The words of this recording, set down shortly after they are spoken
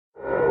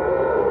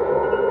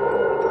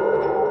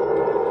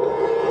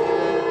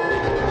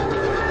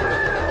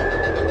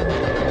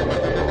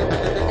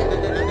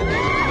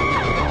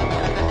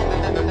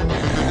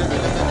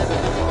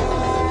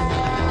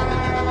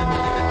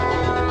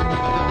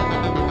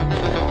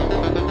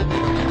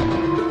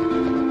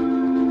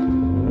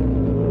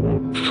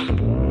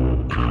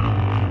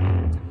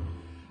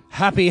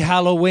Happy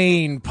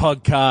Halloween,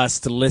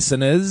 podcast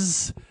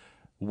listeners.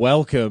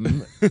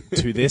 Welcome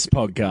to this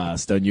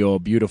podcast on your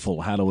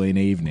beautiful Halloween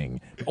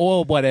evening,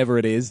 or whatever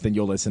it is that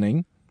you're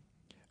listening.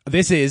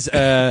 This is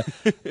a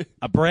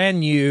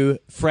brand new,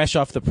 fresh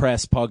off the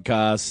press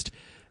podcast.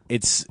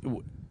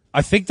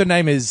 I think the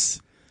name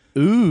is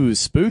Ooh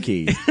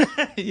Spooky.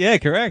 Yeah,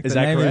 correct. Is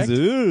that correct?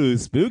 Ooh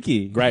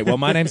Spooky. Great. Well,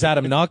 my name's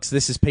Adam Knox.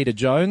 This is Peter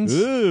Jones.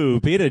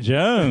 Ooh, Peter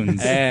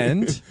Jones.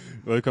 And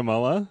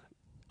Lukamala.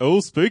 Oh,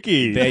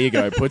 spooky. there you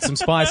go. Put some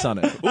spice on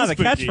it. Oh, the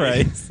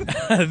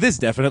catchphrase. This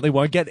definitely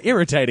won't get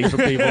irritating for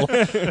people.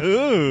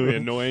 Ooh.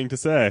 Annoying to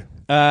say.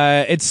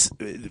 It's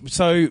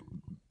so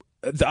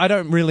I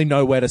don't really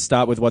know where to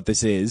start with what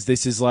this is.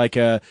 This is like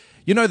oh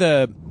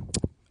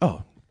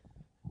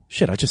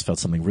shit! I just felt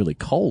something really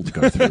cold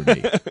go through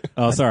me.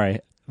 Oh, sorry.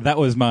 That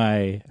was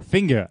my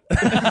finger.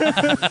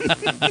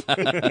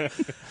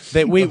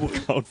 That we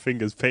Cold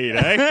fingers, Pete,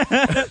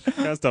 eh?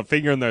 Can't stop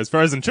fingering those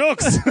frozen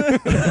chooks.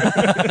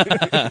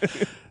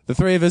 the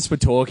three of us were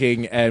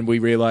talking, and we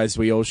realized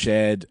we all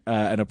shared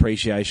an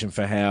appreciation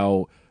for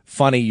how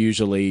funny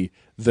usually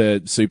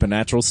the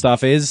supernatural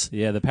stuff is.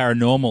 Yeah, the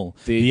paranormal,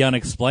 the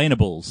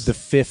unexplainables, The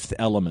Fifth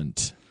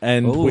Element.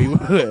 And Ooh. we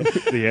were,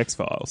 The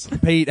X-Files.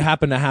 Pete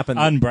happened to happen.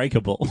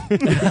 unbreakable.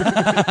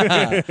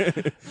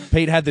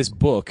 Pete had this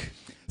book.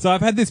 So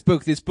I've had this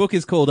book. This book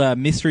is called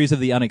Mysteries of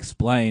the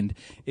Unexplained.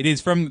 It is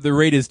from the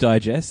Reader's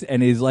Digest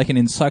and is like an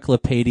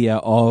encyclopedia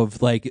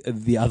of like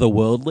the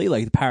otherworldly,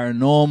 like the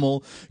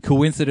paranormal,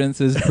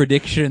 coincidences,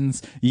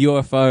 predictions,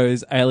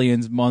 UFOs,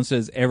 aliens,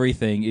 monsters,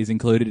 everything is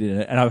included in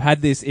it. And I've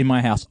had this in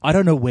my house. I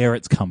don't know where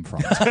it's come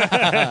from.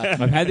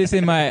 I've had this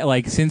in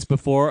my, since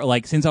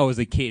I was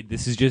a kid.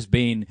 This has just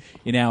been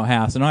in our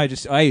house. And I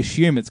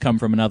assume it's come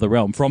from another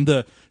realm, from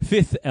the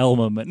Fifth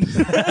Element.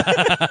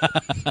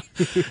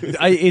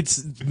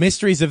 It's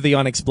Mysteries of the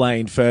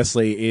Unexplained,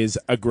 firstly, is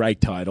a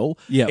great title.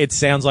 Yep. It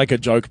sounds like a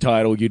joke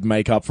title you'd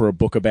make up for a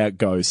book about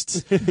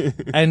ghosts.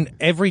 And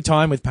every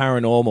time with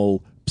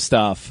paranormal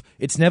stuff,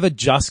 it's never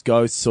just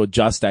ghosts or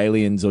just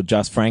aliens or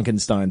just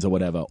Frankensteins or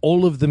whatever.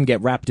 All of them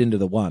get wrapped into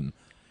the one.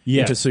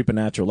 Yeah. Into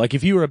supernatural. Like,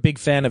 if you were a big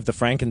fan of the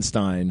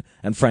Frankenstein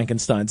and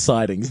Frankenstein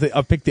sightings,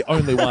 I picked the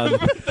only one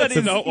That's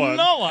not one.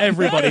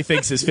 everybody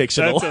thinks is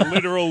fictional. That's a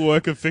literal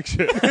work of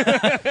fiction.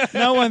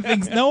 No one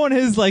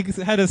has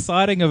had a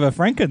sighting of a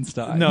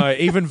Frankenstein. No,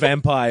 even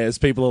vampires,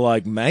 people are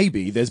like,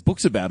 maybe. There's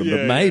books about them, but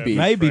Yeah, maybe. yeah.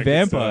 Maybe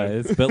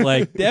Frankenstein. vampires,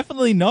 but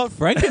definitely not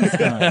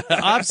Frankenstein.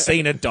 I've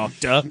seen a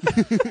doctor,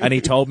 and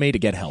he told me to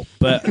get help.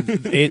 But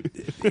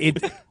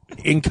it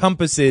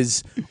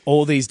encompasses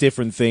all these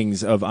different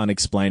things of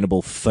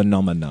unexplainable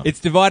phenomena. It's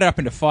divided up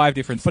into 5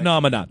 different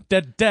Phenomena.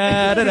 Da,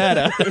 da, da,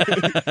 da,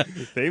 da.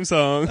 Theme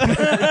song.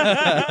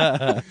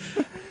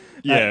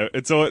 Yeah,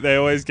 they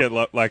always get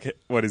like,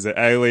 what is it?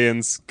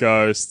 Aliens,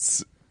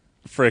 ghosts,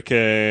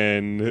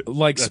 frickin'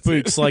 Like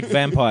spooks, like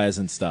vampires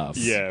and stuff.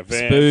 yeah,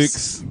 vamps,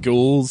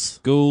 Spooks,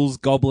 ghouls,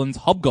 goblins,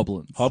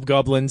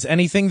 hobgoblins,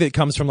 anything that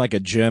comes from like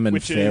a German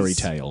Witches. fairy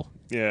tale.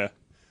 Yeah.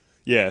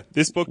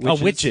 This book,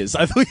 Witches.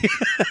 I thought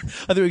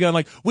we were going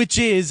like, which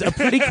is a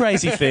pretty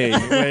crazy thing.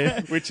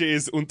 which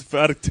is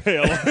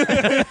Untervertel.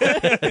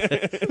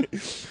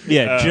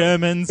 Yeah,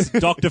 Germans,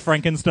 Dr.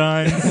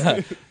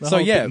 Frankenstein. So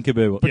yeah,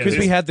 because Yeah,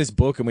 we had this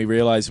book and we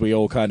realized we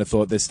all kind of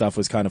thought this stuff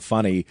was kind of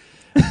funny.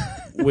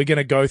 We're going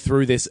to go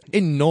through this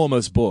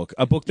enormous book,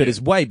 a book that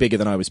is way bigger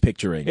than I was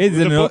picturing.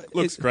 The book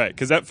looks great,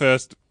 because at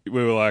first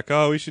we were like,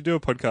 oh, we should do a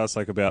podcast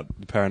about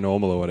the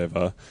paranormal or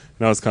whatever.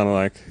 And I was kind of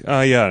like,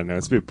 oh yeah, I don't know,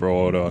 it's a bit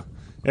broad, or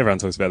everyone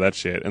talks about that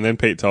shit. And then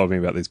Pete told me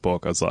about this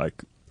book. I was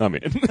like, I'm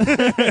in.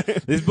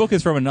 This book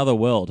is from another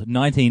world.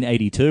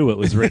 1982 it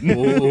was written.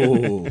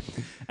 Ooh.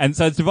 And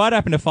so it's divided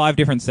up into 5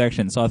 different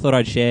sections. So I thought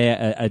I'd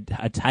share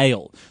a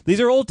tale. These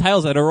are all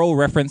tales that are all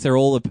referenced.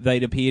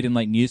 They'd appeared in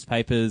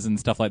newspapers and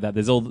stuff like that.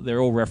 They're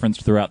all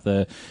referenced throughout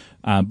the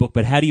book.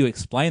 But how do you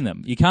explain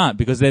them? You can't,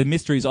 because they're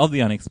mysteries of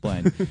the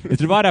unexplained. It's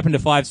divided up into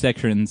 5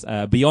 sections.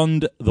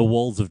 Beyond the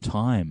Walls of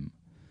Time.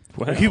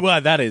 Wow,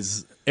 that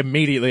is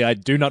immediately. I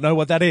do not know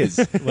what that is.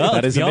 Well,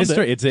 that is a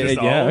mystery. it. It's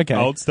okay.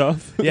 Old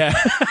stuff. Yeah,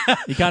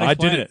 You can't I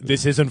explain did it.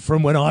 This isn't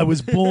from when I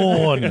was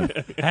born.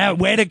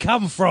 Where'd it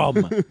come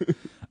from?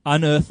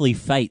 Unearthly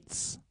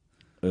fates.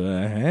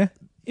 Uh-huh.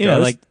 You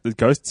know, The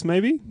ghosts,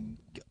 maybe?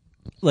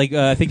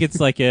 I think it's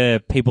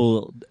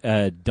people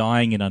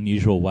dying in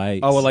unusual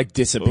ways. Oh, well, like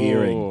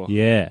disappearing. Oh.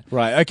 Yeah.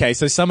 Right, okay,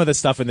 so some of the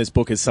stuff in this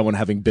book is someone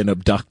having been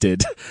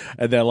abducted,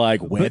 and they're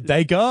like, where'd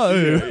they go?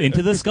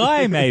 Into the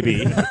sky,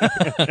 maybe.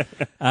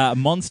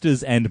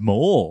 Monsters and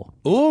more.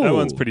 Ooh. That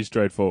one's pretty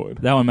straightforward.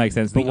 That one makes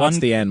sense. But what's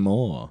the and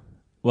more?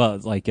 Well,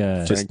 it's like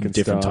Just Frankenstein.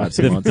 different types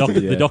of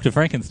monsters. the Dr.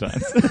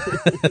 Frankensteins.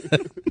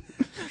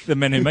 The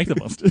men who make the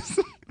monsters.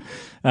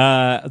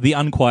 The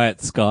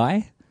Unquiet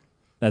Sky.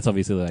 That's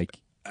obviously The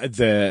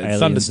and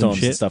thunderstorms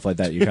and shit. stuff like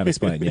that you can't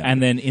explain, yeah.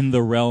 And then In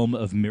the Realm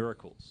of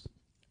Miracles.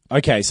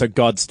 Okay, so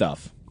God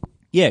stuff.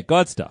 Yeah,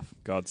 God stuff.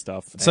 God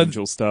stuff, So-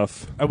 angel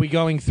stuff. Are we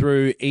going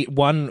through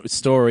one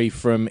story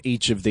from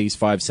each of these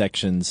 5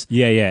 sections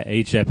Yeah,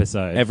 each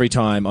episode. every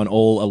time on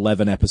all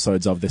 11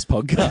 episodes of this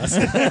podcast?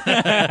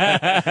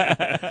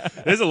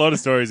 There's a lot of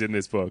stories in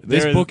this book.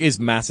 This book is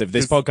massive.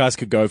 This podcast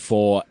could go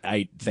for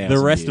 8,000 the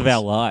rest years. of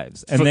our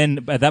lives. And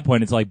then at that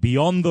point, it's like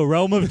beyond the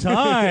realm of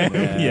time.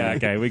 Yeah. Yeah,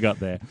 okay, we got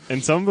there.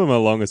 And some of them are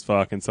long as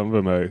fuck, and some of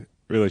them are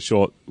really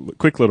short,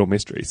 quick little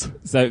mysteries.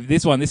 So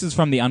this is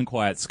from The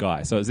Unquiet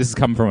Sky. So this is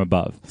coming from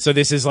above. So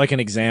this is like an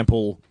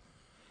example.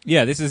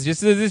 Yeah, this is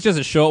just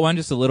a short one,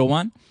 just a little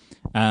one.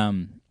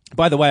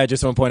 By the way, I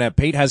just want to point out,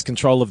 Pete has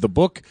control of the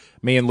book.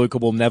 Me and Luca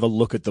will never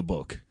look at the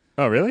book.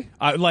 Oh, really?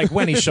 Like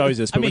when he shows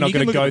us, but I mean, we're you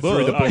not can going to go look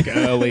at through the the book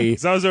early.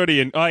 So I was already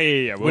in. Oh,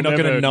 yeah. We're not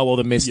going to know all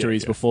the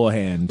mysteries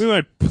beforehand. We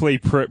won't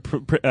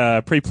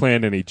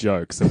pre-plan any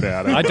jokes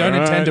about it. I don't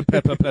intend to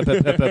pepper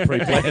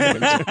pre-plan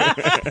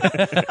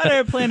it. I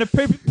don't plan to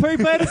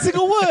pre-plan a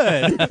single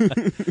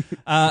word.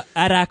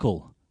 At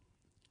Ackle.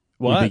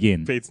 What? We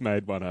begin. Pete's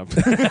made one up.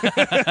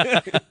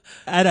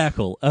 At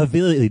Ackle, a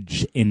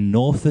village in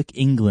Norfolk,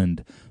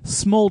 England,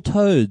 small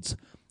toads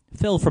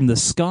fell from the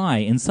sky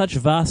in such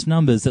vast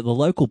numbers that the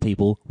local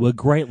people were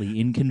greatly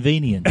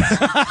inconvenienced.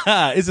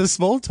 Is a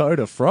small toad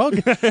a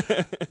frog?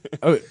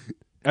 Oh,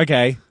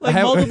 okay. Like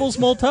multiple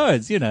small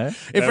toads, If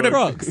They're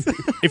frogs.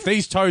 if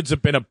these toads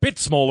had been a bit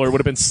smaller, it would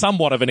have been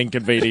somewhat of an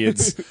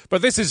inconvenience.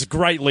 But this is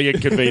greatly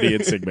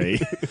inconveniencing me.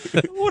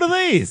 What are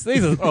these?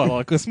 These are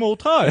like a small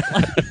toad.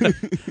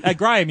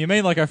 Graham, you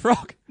mean like a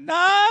frog? No,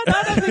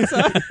 I don't think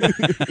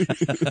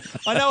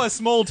so. I know a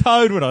small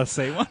toad when I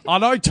see one. I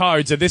know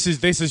toads, and this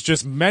is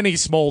just many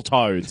small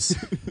toads.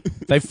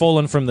 They've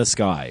fallen from the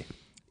sky.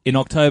 In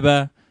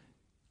October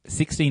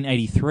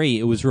 1683,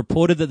 it was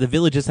reported that the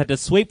villagers had to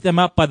sweep them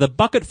up by the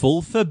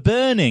bucketful for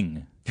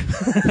burning.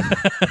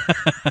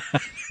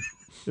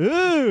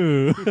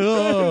 Ooh.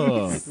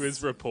 Oh. It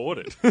was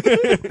reported.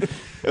 It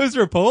was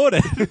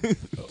reported.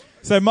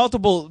 So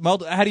multiple,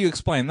 how do you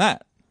explain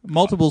that?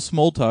 Multiple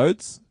small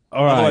toads,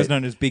 All right. otherwise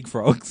known as big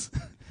frogs.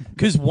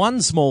 Because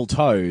one small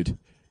toad,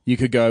 you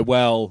could go,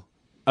 well,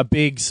 a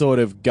big sort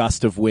of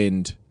gust of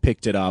wind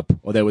picked it up,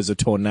 or there was a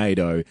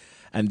tornado,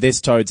 and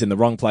this toad's in the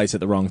wrong place at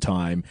the wrong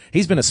time.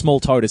 He's been a small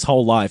toad his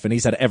whole life, and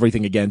he's had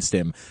everything against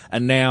him.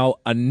 And now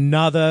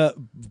another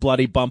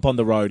bloody bump on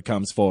the road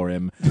comes for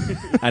him,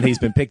 and he's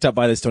been picked up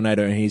by this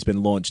tornado, and he's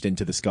been launched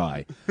into the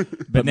sky.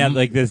 But now,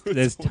 like, there's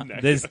tons.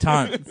 There's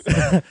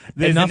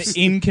Enough an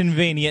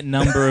inconvenient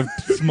number of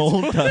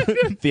small toads.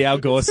 The Al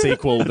Gore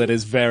sequel that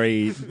is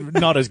very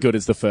not as good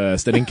as the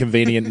first, an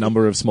inconvenient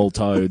number of small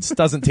toads,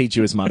 doesn't teach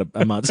you as much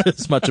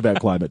about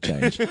climate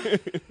change.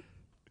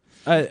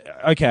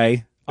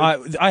 Okay.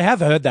 I have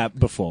heard that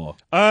before.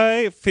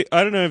 I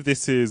don't know if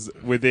this is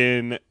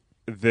within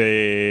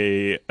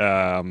the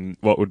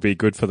what would be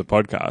good for the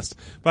podcast,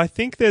 but I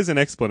think there's an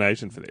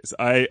explanation for this.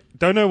 I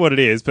don't know what it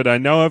is, but I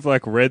know I've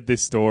read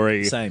this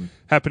story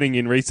happening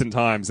in recent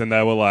times, and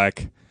they were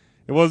like,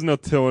 it wasn't a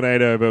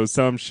tornado, but it was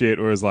some shit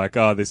where it was like,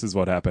 oh, this is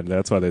what happened.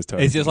 That's why there's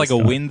toads. It's just in like the a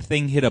sky. wind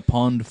thing hit a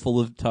pond full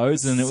of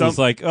toads, and it was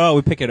like, oh,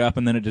 we pick it up,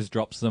 and then it just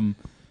drops them.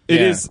 It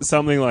Yeah. is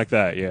something like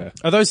that, yeah.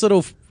 Are those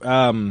little what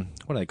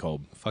are they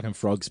called? Fucking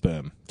frog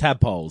sperm.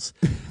 Tadpoles.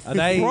 Are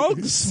they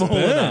Frog small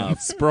sperm? enough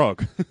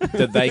Sprog.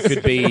 that they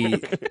could be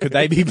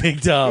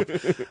picked up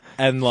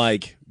and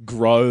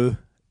grow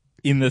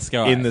In the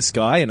sky. in the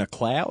sky in a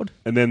cloud?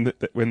 And then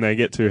when they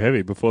get too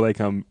heavy, before they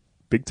come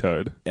big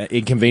toad.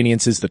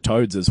 Inconveniences the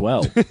toads as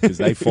well, because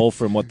they fall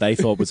from what they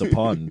thought was a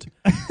pond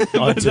They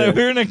onto,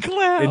 were in a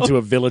cloud. into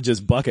a villager's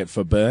bucket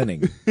for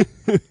burning.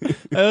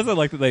 I also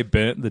like that they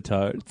burnt the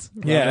toads.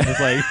 Yeah. It's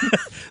like,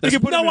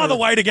 There's no other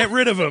way to get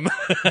rid of them.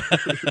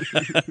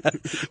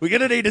 We're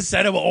going to need to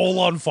set them all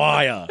on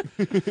fire.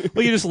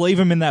 well, you just leave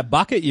them in that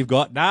bucket you've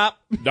got. Nah.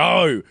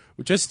 No,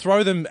 just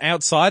throw them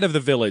outside of the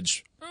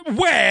village.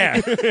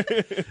 Where?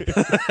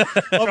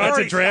 Trying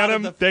to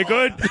drown them. They're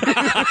good.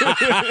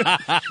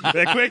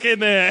 They're quick in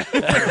there.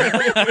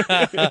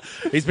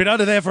 He's been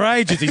under there for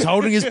ages. He's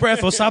holding his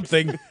breath or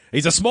something.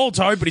 He's a small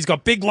toad, but he's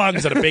got big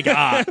lungs and a big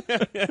heart.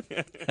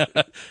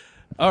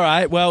 All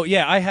right. Well,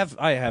 yeah, I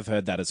have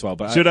heard that as well.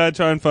 But Should I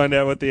try and find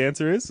out what the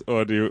answer is,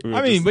 or do you?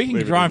 I mean, we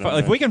can try and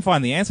if we can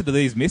find the answer to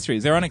these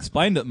mysteries. They're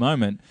unexplained at the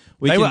moment.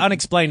 they were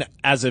unexplained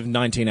as of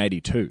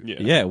 1982.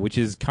 Yeah, which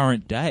is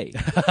current day.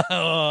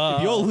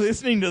 If you're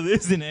listening to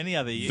this in any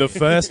other year, The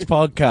first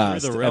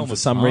podcast, Through the realm and for of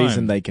some time.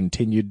 reason they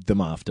continued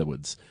them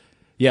afterwards.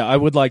 Yeah, I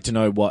would like to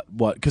know what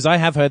because I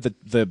have heard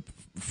the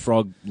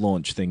frog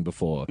launch thing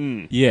before.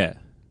 yeah,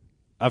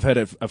 I've heard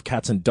of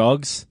cats and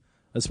dogs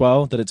as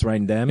well, that it's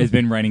rained them. it's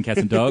been raining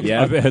cats and dogs.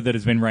 Yeah. I've heard that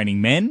it's been raining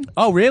men.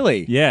 Oh,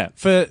 really? Yeah,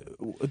 For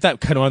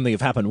that can only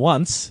have happened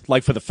once,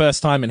 like for the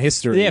first time in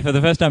history. yeah, for the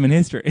first time in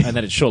history. And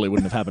then it surely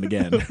wouldn't have happened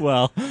again.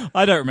 Well,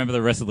 I don't remember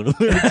the rest of the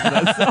lyrics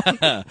of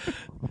that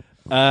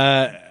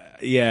song.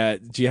 Yeah.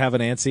 Do you have an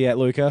answer yet,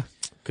 Luca?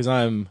 Because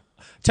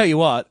tell you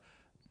what,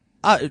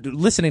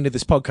 listening to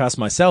this podcast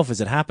myself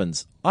as it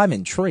happens, I'm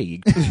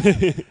intrigued.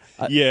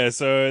 Yeah,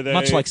 so they...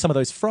 Much like some of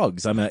those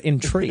frogs, I'm in a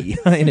tree.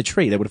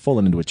 They would have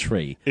fallen into a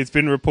tree. It's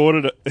been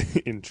reported...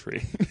 in tree.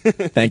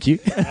 Thank you.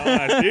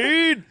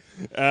 Dude!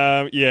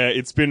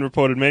 It's been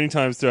reported many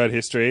times throughout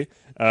history.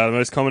 The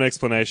most common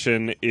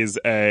explanation is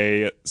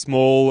a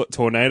small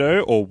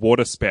tornado or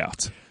water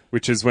spout,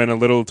 which is when a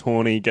little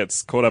tawny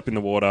gets caught up in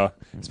the water,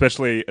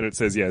 especially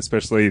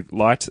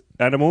light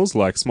animals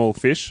like small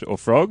fish or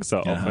frogs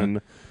are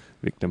often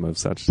victim of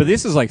such. But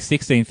this is like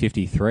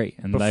 1653,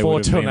 and they Before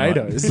would have been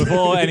tornadoes.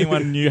 before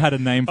anyone knew had a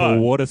name for a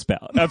water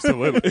spout.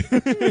 Absolutely.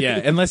 Yeah,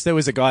 unless there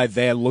was a guy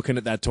there looking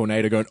at that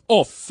tornado going,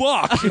 "Oh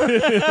fuck!"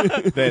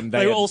 Then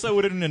They also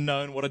wouldn't have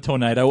known what a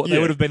tornado. They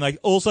would have been like,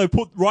 also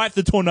write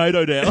the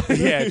tornado down.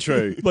 Yeah,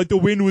 true. Like the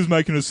wind was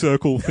making a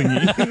circle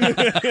thingy.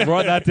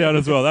 Write that down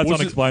as well. That's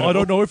unexplainable. I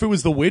don't know if it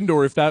was the wind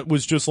or if that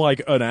was just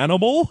like an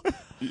animal.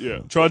 Yeah.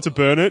 Tried to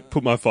burn it,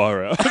 put my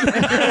fire out.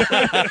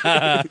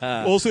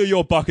 Also,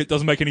 your bucket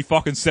doesn't make any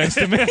fucking sense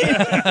to me.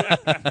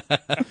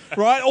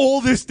 Write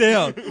all this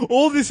down.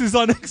 All this is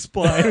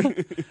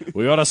unexplained.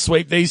 We gotta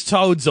sweep these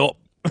toads up.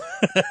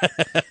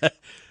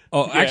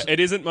 It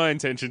isn't my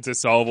intention to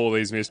solve all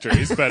these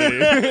mysteries, but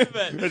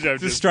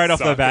Just straight off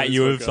the bat,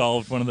 you have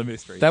solved one of the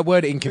mysteries. That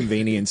word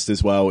inconvenienced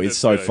as well is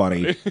so really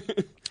funny.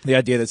 The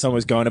idea that someone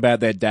was going about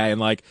their day and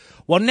like,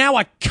 well, now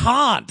I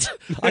can't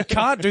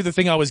do the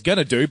thing I was going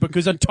to do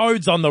because a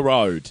toad's on the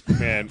road.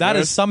 Man, that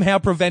has somehow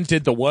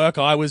prevented the work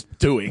I was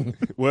doing.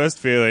 Worst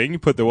feeling, you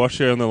put the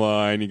washer on the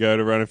line, you go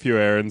to run a few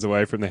errands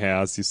away from the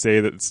house, you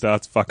see that it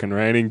starts fucking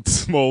raining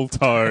small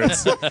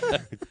toads.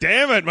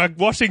 Damn it, my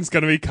washing's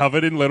going to be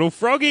covered in little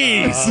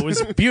froggies. It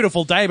was a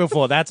beautiful day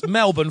before. That's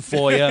Melbourne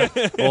for you.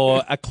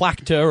 Or a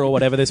Clactor or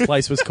whatever this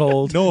place was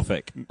called.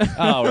 Norfolk.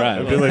 Oh, right.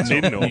 A village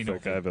in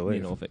Norfolk, I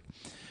believe. Norfolk.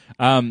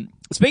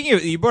 Speaking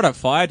of, you brought up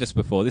fire just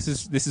before. This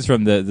is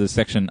from the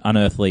section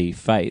Unearthly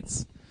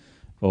Fates,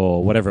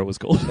 or whatever it was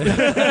called.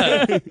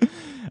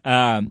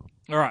 All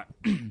right.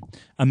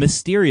 A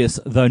mysterious,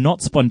 though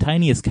not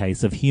spontaneous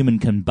case of human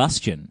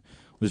combustion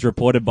was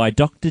reported by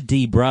Dr.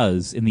 D.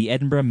 Bruz in the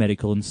Edinburgh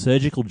Medical and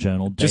Surgical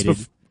Journal dated...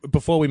 Just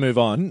before we move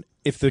on,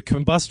 if the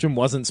combustion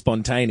wasn't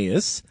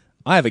spontaneous...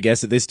 I have a guess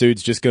that this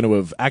dude's just going to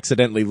have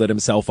accidentally lit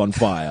himself on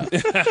fire.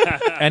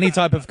 Any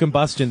type of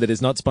combustion that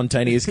is not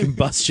spontaneous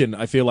combustion,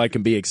 I feel like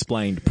can be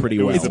explained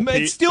pretty well.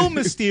 It's still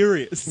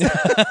mysterious.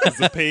 It's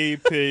a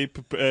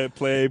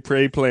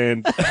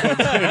pre-planned.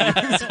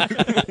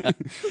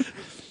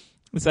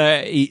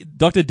 So,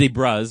 Dr. De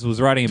Bruz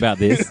was writing about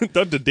this.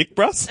 Dr. Dick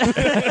Bruss?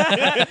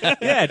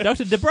 Yeah,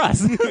 Dr. De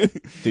Bruz.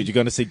 Dude, you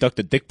going to see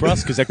Dr. Dick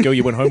Bruss? Because that girl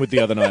you went home with the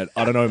other night.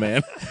 I don't know,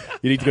 man.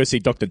 You need to go see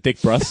Dr. Dick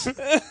Bruss.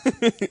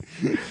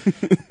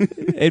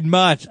 In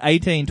March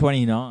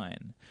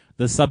 1829,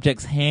 the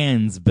subject's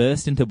hands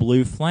burst into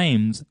blue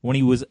flames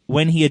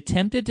when he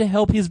attempted to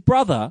help his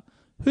brother,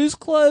 whose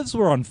clothes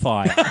were on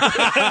fire.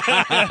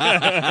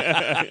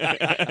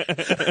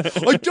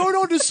 I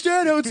don't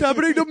understand how it's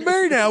happening to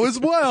me now as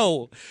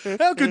well.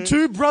 How can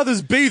two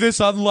brothers be this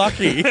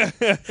unlucky?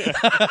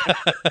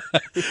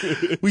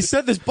 We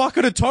set this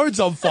bucket of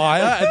toads on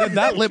fire, and then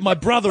that lit my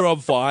brother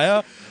on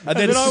fire, and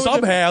then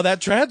somehow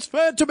that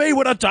transferred to me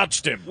when I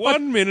touched him.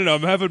 1 minute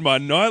I'm having my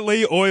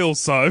nightly oil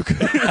soak.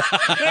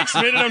 Next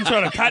minute I'm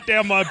trying to cut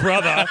down my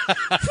brother.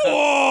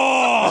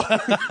 Oh,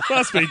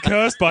 must be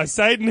cursed by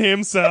Satan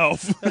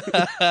himself.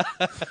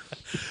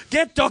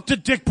 Get Dr.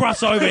 Dick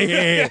Bruss over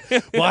here.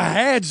 My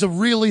hands are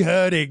really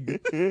hurting.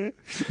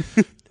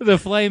 The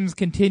flames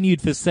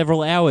continued for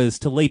several hours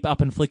to leap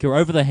up and flicker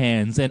over the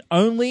hands, and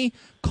only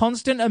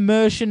constant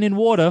immersion in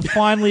water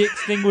finally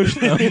extinguished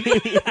them. Well,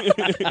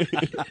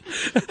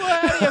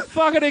 how do you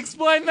fucking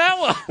explain that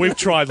one? We've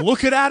tried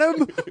looking at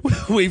them.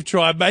 We've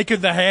tried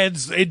making the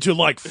hands into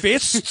like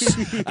fists,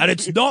 and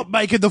it's not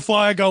making the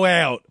fire go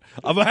out.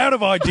 I'm out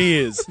of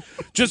ideas.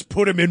 Just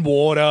put them in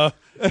water.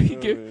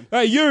 Hey,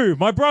 you,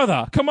 my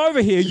brother, come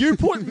over here. You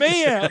put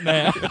me out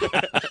now.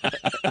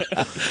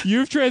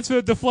 You've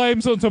transferred the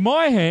flames onto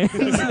my hands.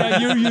 Now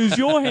you use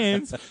your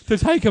hands to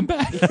take them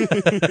back.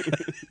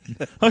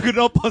 I could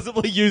not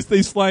possibly use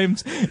these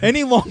flames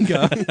any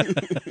longer.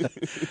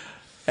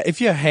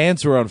 If your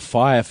hands were on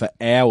fire for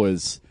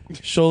hours,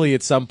 surely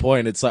at some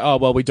point it's like, oh,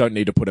 well, we don't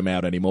need to put them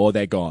out anymore.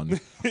 They're gone.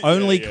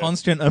 Only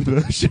constant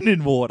immersion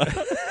in water.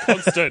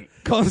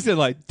 Constant,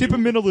 like, dip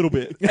them in a little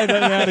bit. And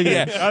then out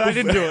again. I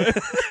didn't do it.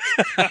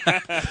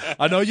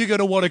 I know you're going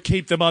to want to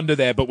keep them under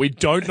there, but we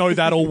don't know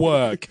that'll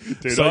work.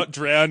 Do not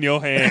drown your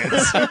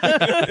hands.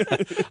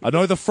 I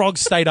know the frog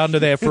stayed under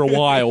there for a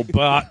while,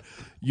 but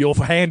your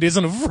hand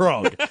isn't a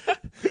frog.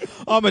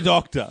 I'm a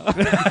doctor. I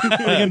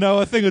can know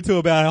a thing or two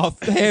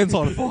about hands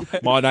on fire.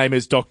 My name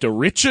is Dr.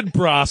 Richard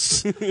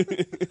Bruss.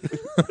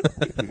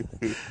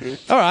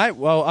 All right,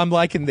 well, I'm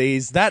liking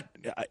these. That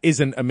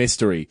isn't a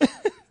mystery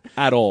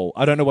at all.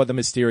 I don't know what the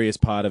mysterious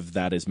part of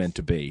that is meant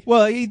to be.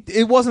 Well,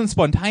 it wasn't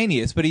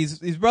spontaneous, but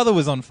his brother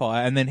was on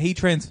fire, and then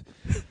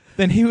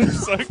then he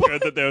was So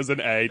good that there was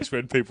an age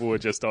when people were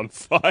just on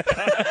fire.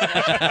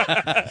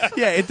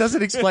 Yeah, it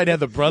doesn't explain how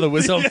the brother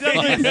was on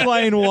fire.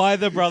 explain why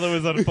the brother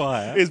was on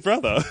fire. His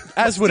brother.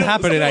 As would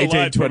happen in Still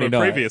alive from a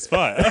 1829. previous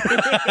fire.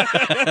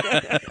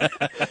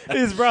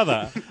 His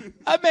brother,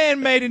 a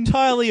man made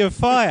entirely of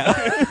fire.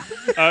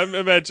 I'm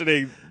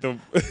imagining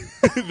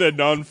the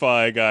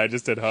non-fire guy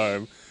just at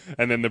home,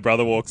 and then the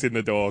brother walks in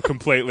the door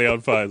completely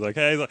on fire. He's like,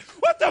 "Hey," he's like,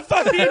 "What the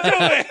fuck are you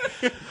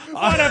doing?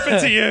 What happened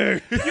to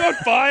you? You on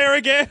fire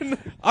again?"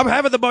 I'm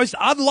having the most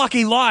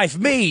unlucky life.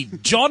 Me,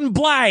 John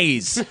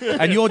Blaze.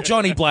 And you're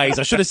Johnny Blaze.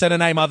 I should have said a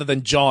name other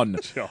than John.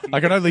 I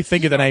can only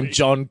think of the name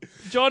John.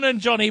 John and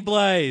Johnny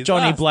Blaze.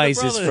 Johnny Us, the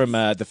Blaze is brothers. from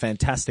the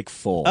Fantastic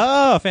Four.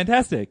 Oh,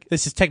 fantastic.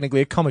 This is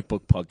technically a comic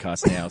book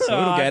podcast now,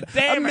 so it'll get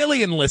damn a it.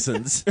 million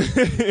listens.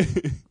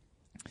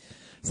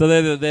 So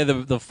they're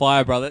the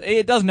fire brother.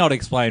 It does not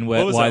explain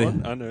What was why that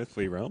one?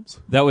 Unearthly Realms?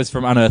 that was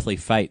from Unearthly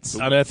Fates.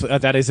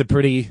 That is a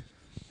pretty...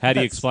 How do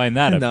you explain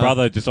that? A No.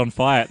 brother just on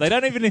fire. They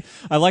don't even...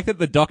 I like that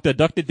the Dr.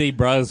 D.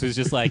 Bros was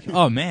just like,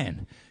 oh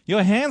man,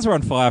 your hands were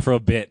on fire for a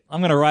bit. I'm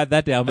going to write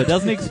that down, but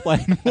doesn't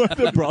explain why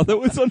the brother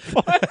was on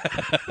fire.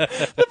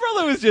 The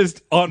brother was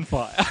just on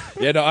fire.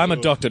 Yeah, no, I'm a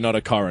doctor, not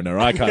a coroner.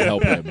 I can't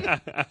help him.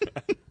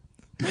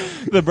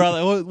 The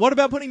brother, "Well, what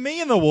about putting me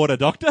in the water,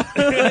 doctor?"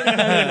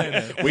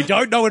 We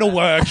don't know it'll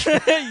work.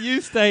 You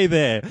stay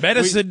there.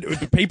 Medicine,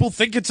 people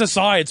think it's a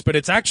science, but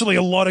it's actually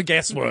a lot of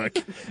guesswork.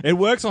 It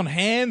works on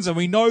hands, and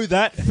we know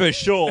that for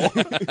sure.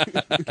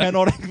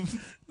 Cannot...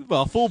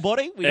 Well, full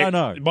body? We don't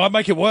know. It might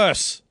make it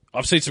worse.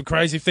 I've seen some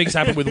crazy things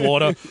happen with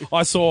water.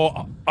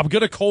 I'm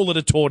going to call it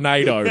a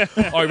tornado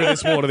over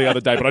this water the other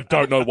day, but I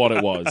don't know what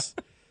it was.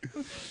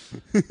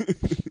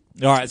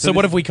 All right, So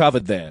what have we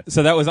covered there?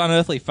 So that was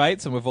Unearthly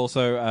Fates, and we've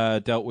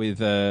also dealt with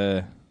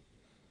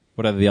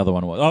whatever the other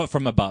one was. Oh,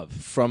 From Above.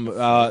 From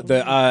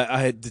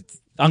Unquiet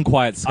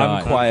Sky.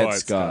 Unquiet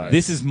Sky.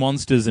 This is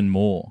Monsters and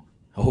More.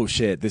 Oh,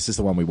 shit. This is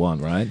the one we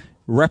want, right?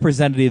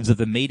 Representatives of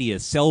the media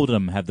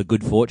seldom have the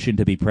good fortune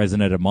to be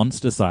present at a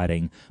monster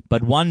sighting,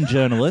 but one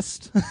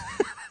journalist...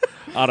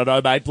 I don't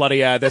know, mate. Bloody,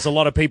 there's a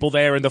lot of people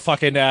there in the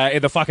fucking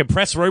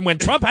press room when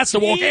Trump has to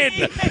walk in.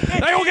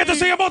 They all get to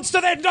see a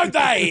monster then, don't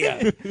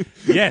they?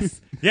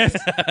 Yes.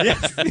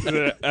 It's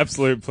an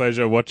absolute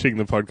pleasure watching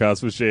the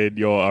podcast machine,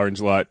 your orange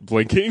light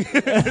blinking.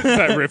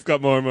 That riff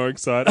got more and more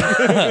excited.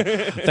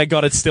 Thank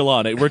God it's still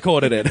on. It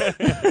recorded it.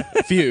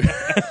 Phew.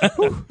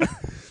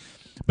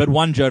 But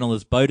one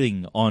journalist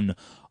boating on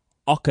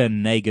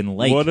Okanagan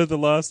Lake. What are the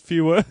last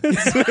few words?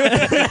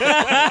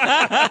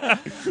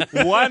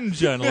 One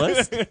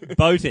journalist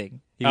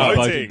boating. He was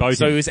Boating. boating.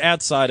 So he was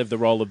outside of the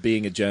role of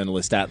being a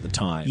journalist at the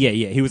time. Yeah.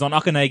 He was on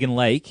Okanagan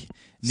Lake.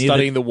 near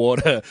Studying the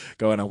water,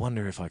 going, I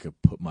wonder if I could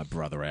put my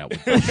brother out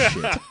with this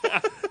shit.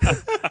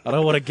 I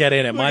don't want to get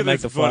in. It might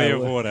make the body fire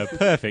of work. water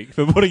perfect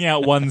for putting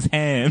out one's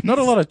hand. Not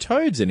a lot of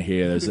toads in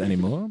here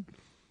anymore.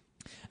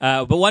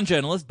 But one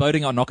journalist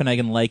boating on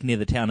Okanagan Lake near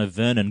the town of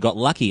Vernon got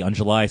lucky on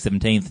July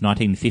 17th,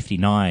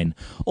 1959,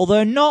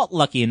 although not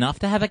lucky enough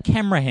to have a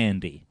camera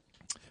handy.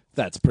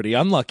 That's pretty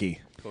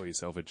unlucky. Call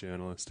yourself a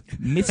journalist.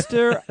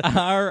 Mr.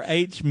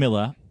 R.H.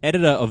 Miller,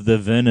 editor of the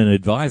Vernon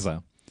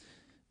Advisor.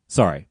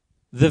 Sorry,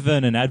 the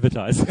Vernon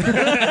Advertiser.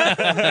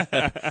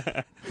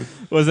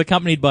 Was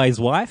accompanied by his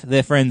wife,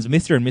 their friends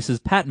Mr. and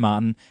Mrs. Pat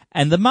Martin,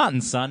 and the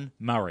Martin son,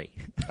 Murray.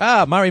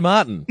 Ah, Murray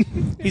Martin.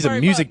 He's Murray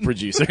a music Martin.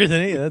 producer,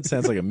 isn't he? That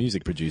sounds like a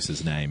music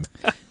producer's name.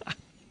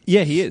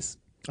 Yeah, he is.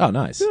 Oh,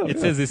 nice. It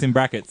says this in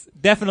brackets.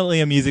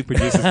 Definitely a music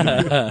producer's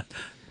name.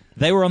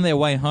 They were on their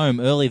way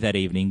home early that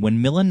evening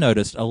when Miller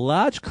noticed a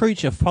large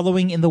creature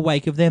following in the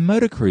wake of their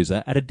motor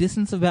cruiser at a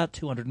distance of about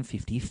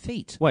 250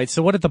 feet. Wait,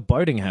 so what did the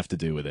boating have to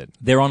do with it?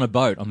 They're on a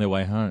boat on their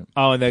way home.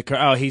 Oh, and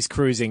he's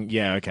cruising.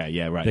 Yeah, okay,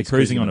 yeah, right. They're He's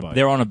cruising on a boat.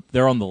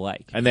 They're on the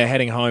lake. And they're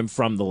heading home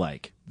from the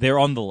lake. They're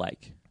on the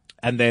lake.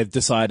 And they've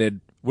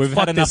decided, We've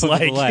fuck had enough this of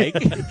lake.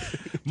 the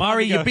lake.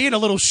 Murray, you're being a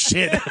little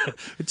shit.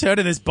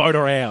 Turning this boat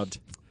around.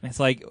 It's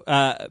like,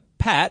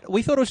 Pat,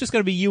 we thought it was just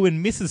going to be you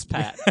and Mrs.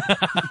 Pat.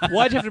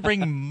 Why'd you have to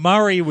bring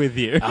Murray with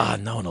you? Ah,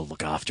 no one will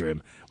look after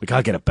him. We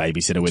can't get a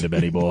babysitter with him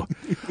anymore.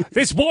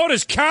 This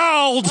water's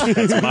cold!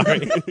 That's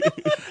Murray.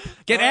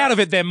 Get out of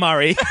it then,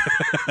 Murray.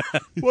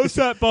 What's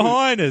that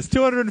behind us?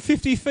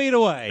 250 feet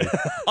away.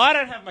 I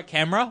don't have my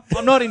camera.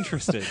 I'm not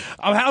interested.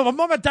 I'm on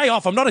my day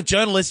off. I'm not a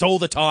journalist all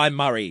the time,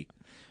 Murray.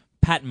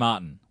 Pat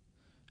Martin,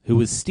 who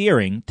was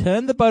steering,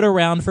 turned the boat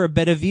around for a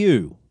better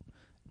view.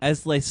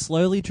 As they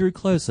slowly drew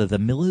closer, the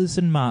Millers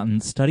and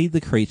Martins studied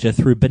the creature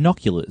through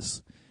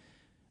binoculars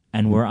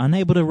and were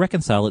unable to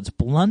reconcile its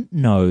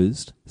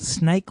blunt-nosed,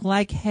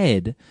 snake-like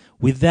head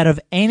with that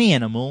of any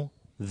animal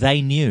they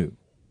knew.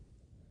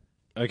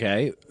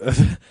 Okay.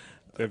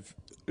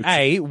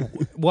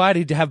 Why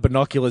did you have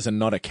binoculars and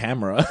not a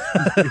camera?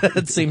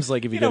 It seems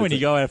like if you, You know when you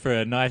go out for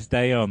a nice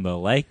day on the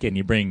lake and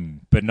you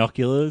bring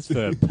binoculars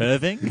for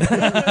perving?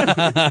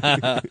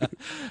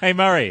 Hey,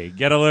 Murray,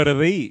 get a load of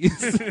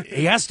these.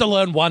 he has to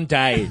learn one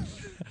day.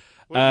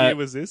 What year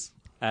was this?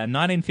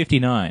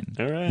 1959,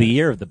 All right. the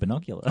year of the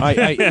binocular.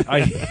 I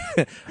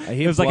it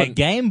hear was like a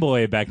Game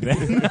Boy back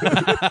then.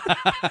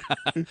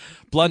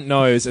 blunt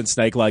nose and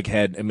snake-like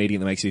head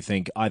immediately makes you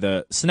think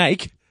either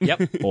snake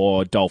Yep.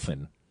 or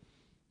dolphin.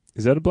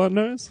 Is that a blunt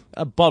nose?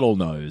 A bottle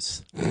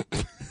nose.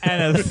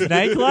 And a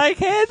snake-like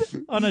head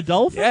on a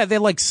dolphin? Yeah, they're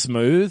like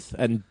smooth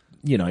and,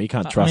 you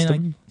can't trust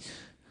them.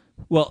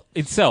 Well,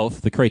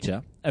 itself, the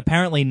creature,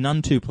 apparently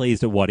none too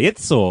pleased at what it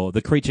saw,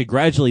 the creature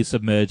gradually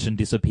submerged and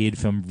disappeared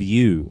from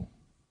view.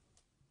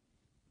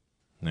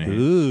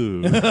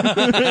 Ooh.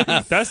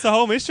 That's the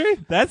whole mystery?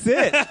 That's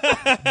it.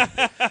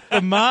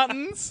 The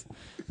Martins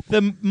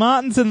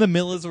and the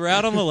Millers were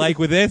out on the lake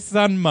with their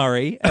son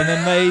Murray, and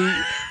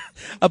then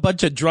A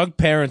bunch of drunk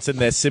parents and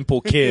their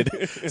simple kid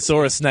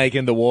saw a snake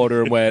in the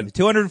water and went,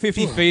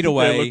 250 feet They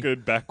away. look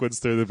good backwards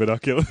through the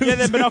binoculars. Yeah,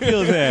 their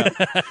binoculars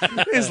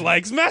out. His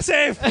leg's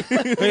massive.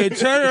 hey,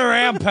 turn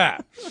around,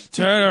 Pat.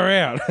 Turn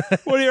around.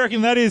 What do you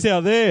reckon that is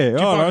out there?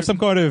 Oh, no, some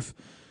kind of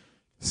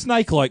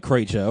snake-like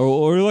creature,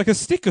 or like a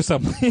stick or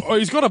something. Oh,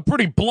 he's got a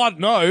pretty blunt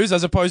nose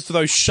as opposed to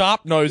those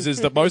sharp noses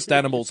that most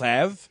animals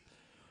have.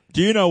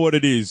 Do you know what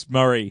it is,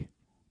 Murray?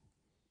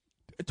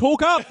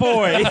 Talk up,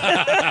 boy. Speak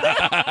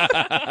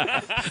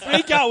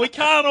up. We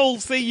can't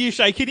all see you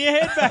shaking your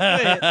head back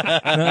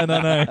there.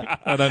 No.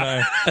 I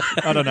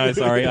don't know.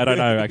 Sorry. I don't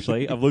know,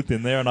 actually. I've looked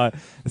in there and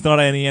it's not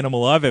any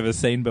animal I've ever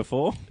seen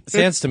before.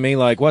 Sounds to me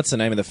like, what's the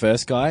name of the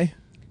first guy?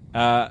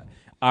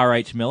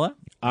 R.H. Miller.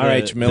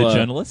 R.H. Miller. The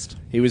journalist.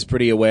 He was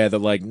pretty aware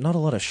that, not a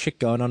lot of shit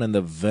going on in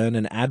the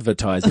Vernon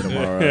Advertiser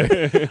tomorrow.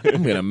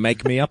 I'm going to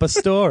make me up a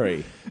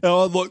story.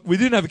 Oh, look, we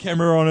didn't have a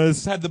camera on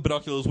us, had the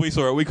binoculars, we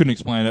saw it, we couldn't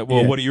explain it.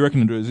 Well, Yeah. what do you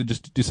reckon it is? It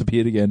just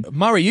disappeared again.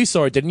 Murray, you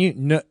saw it, didn't you?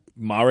 No.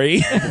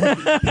 Murray?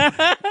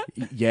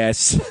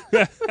 Yes.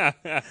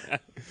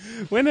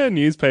 When a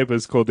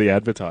newspaper's called The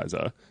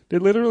Advertiser, did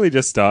it literally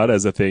just start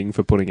as a thing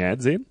for putting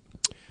ads in?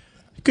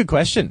 Good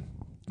question.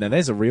 Now,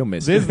 there's a real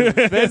mystery.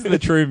 There's the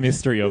true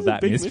mystery of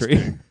that big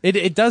mystery.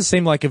 It does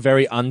seem like a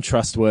very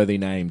untrustworthy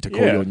name to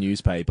call Yeah. your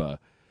newspaper.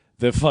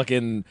 The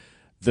fucking...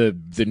 The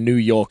New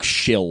York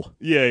shill.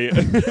 Yeah.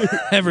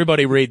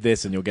 Everybody read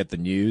this and you'll get the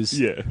news.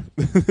 Yeah.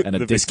 And a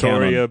The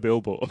discount Victoria on...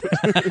 billboard.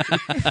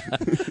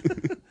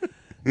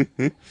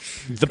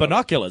 The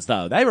binoculars,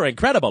 though, they were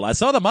incredible. I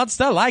saw the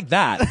monster like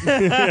that. You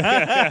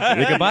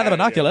can buy the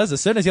binoculars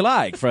as soon as you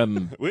like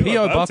from We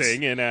P.O. were Box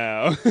boating in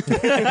our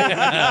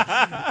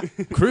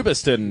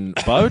Krubiston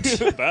boat.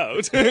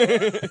 boat.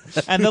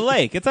 And the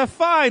lake. It's a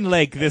fine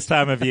lake this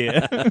time of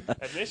year.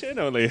 Admission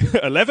only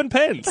 11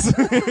 pence.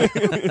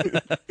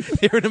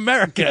 Here in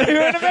America.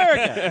 You're in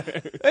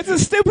America. It's a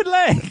stupid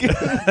lake.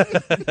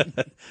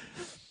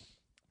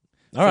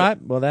 All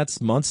right, well, that's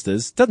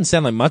monsters. Doesn't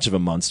sound like much of a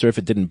monster if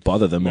it didn't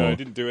bother them No, or... it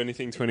didn't do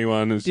anything to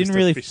anyone. It was Didn't just a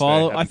really fish they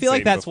follow. I hadn't feel like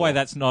seen that's why before.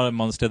 that's not a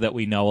monster that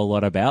we know a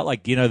lot about.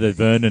 Like, you know, the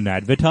Vernon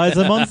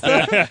Advertiser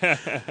monster?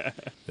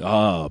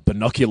 Oh,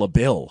 Binocular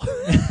Bill.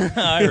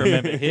 I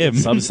remember him.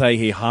 Some say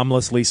he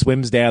harmlessly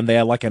swims down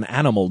there like an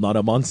animal, not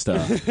a monster.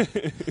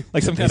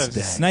 Like some kind of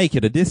day. snake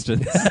at a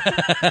distance.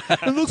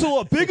 It looks a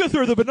lot bigger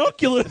through the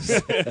binoculars.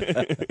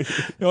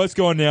 Oh, it's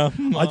gone now.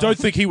 I don't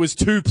think he was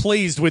too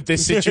pleased with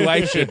this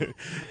situation.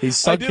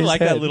 He's I sunk do his like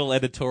head. that little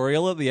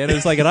editorial at the end. It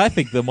was like, and I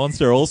think the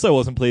monster also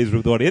wasn't pleased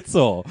with what it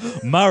saw.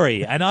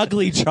 Murray, an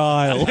ugly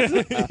child.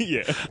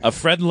 Yeah. A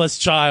friendless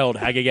child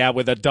hanging out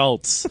with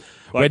adults.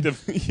 Like When-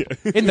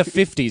 the, in the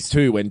 50s,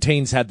 too, when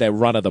teens had their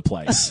run of the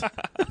place.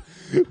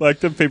 like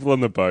the people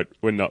on the boat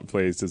were not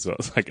pleased as well.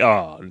 It's like,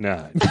 oh,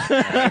 no. That's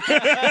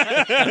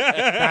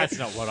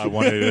not what I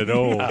wanted at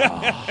all.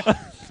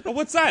 Oh,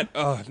 what's that?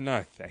 Oh,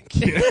 no, thank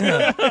you.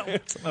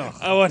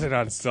 Oh, what an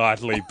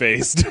unsightly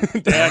beast.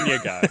 Down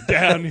you go.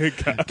 Down you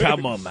go.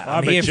 Come on, man.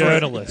 I'm a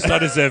journalist. I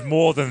deserve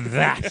more than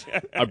that.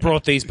 I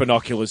brought these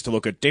binoculars to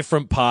look at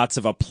different parts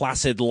of a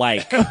placid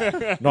lake,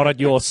 not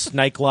at your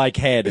snake-like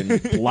head and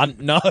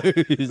blunt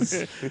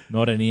nose.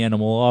 Not any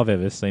animal I've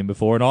ever seen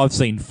before, and I've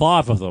seen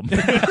 5 of them.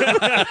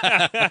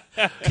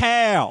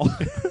 Cow.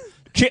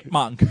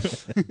 Chipmunk.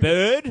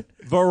 Bird.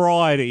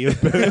 Variety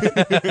of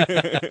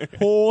bird.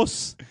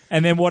 Horse.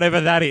 And then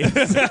whatever that is.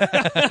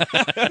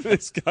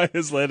 This guy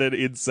has led an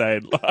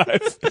insane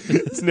life.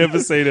 He's never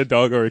seen a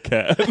dog or a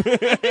cat.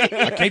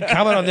 I keep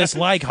coming on this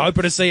lake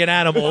hoping to see an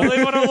animal. I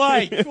live on a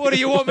lake. What do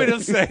you want me to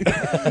say?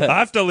 I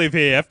have to live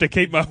here. I have to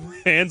keep my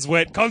hands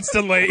wet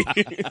constantly.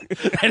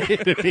 And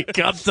it'd be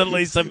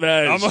constantly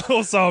submerged.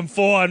 I'm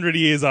 400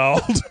 years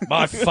old.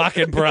 My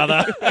fucking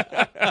brother.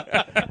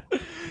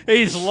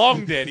 He's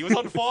long dead. He was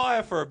on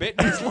fire for a bit,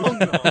 and he's long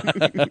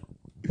gone.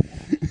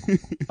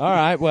 All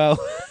right, well,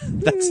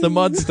 that's the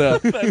monster.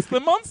 That's the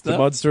monster. The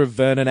monster of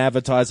Vernon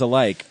Advertiser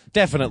Lake.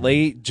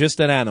 Definitely just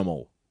an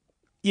animal.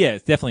 Yeah,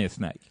 it's definitely a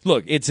snake.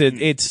 Look, it's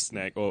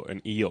Snake or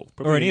an eel.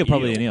 Or an eel,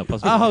 probably an eel.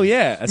 Possibly. oh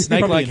yeah, a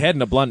snake-like Probably- head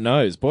and a blunt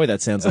nose. Boy,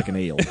 that sounds like an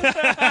eel.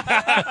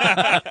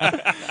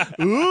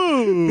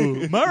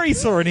 Ooh, Murray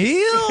saw an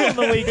eel on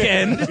the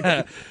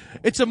weekend.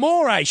 It's a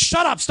moray.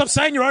 Shut up. Stop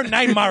saying your own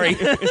name, Murray.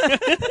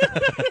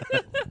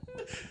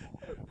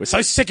 We're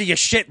so sick of your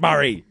shit,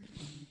 Murray.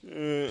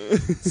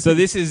 So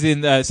this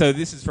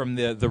is from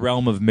the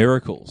realm of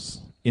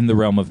miracles. In the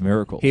realm of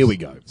miracles. Here we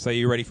go. So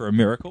you ready for a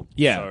miracle?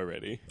 Yeah. So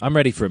ready. I'm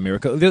ready for a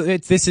miracle.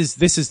 This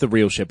is the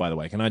real shit, by the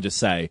way. Can I just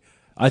say,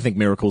 I think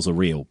miracles are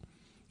real.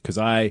 Because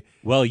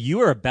Well, if you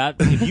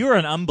were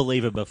an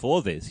unbeliever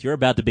before this, you're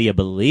about to be a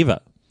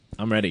believer.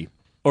 I'm ready.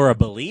 Or a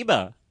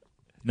believer.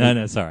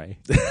 No, sorry.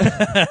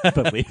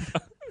 Believer.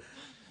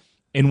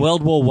 In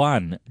World War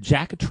I,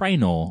 Jack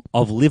Traynor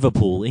of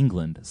Liverpool,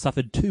 England,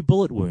 suffered 2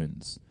 bullet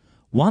wounds.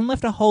 One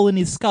left a hole in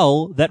his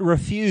skull that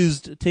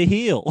refused to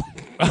heal.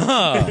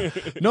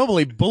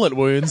 Normally bullet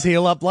wounds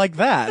heal up like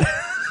that.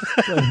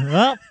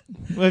 Well,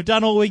 we've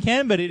done all we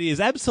can, but it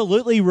is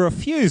absolutely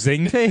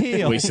refusing to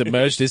heal. We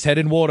submerged his head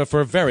in water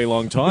for a very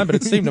long time, but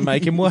it seemed to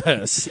make him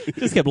worse.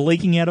 Just kept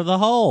leaking out of the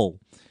hole.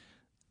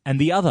 And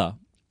the other,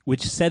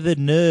 which severed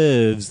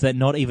nerves that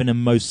not even a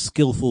most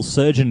skillful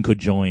surgeon could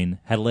join,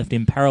 had left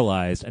him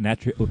paralyzed and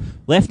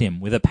left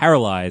him with a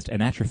paralyzed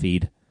and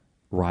atrophied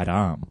right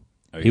arm.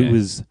 Okay. He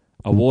was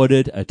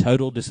awarded a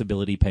total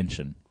disability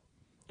pension.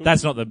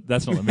 That's not the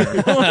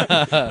miracle.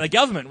 The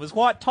government was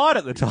quite tight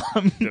at the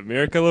time. The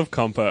miracle of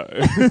Compo.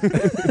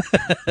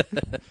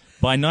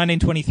 By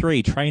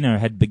 1923, Traynor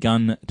had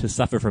begun to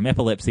suffer from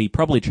epilepsy,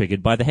 probably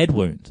triggered by the head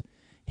wound.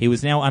 He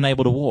was now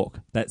unable to walk.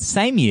 That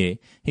same year,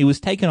 he was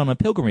taken on a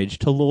pilgrimage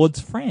to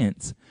Lourdes,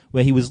 France,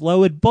 where he was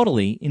lowered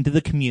bodily into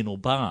the communal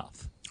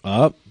bath.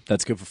 Oh,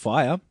 that's good for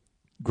fire.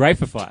 Great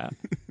for fire.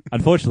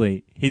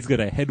 Unfortunately, he's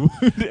got a head wound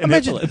and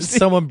Imagine epilepsy.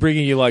 someone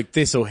bringing you like,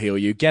 this will heal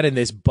you. Get in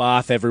this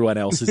bath everyone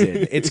else is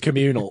in. It's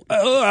communal.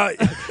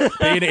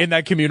 Being in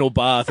that communal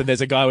bath and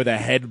there's a guy with a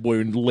head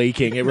wound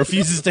leaking. It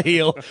refuses to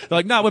heal. They're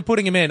like, no, we're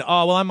putting him in.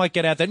 Oh, well, I might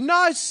get out there.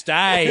 No,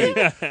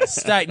 stay.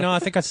 Stay. No, I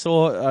think I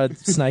saw a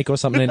snake or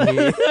something in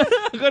here.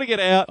 I've got to get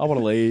out. I want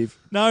to leave.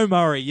 No,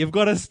 Murray, you've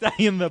got to stay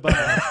in the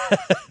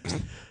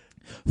bath.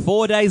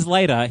 4 days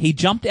later, he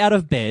jumped out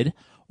of bed,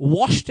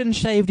 washed and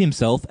shaved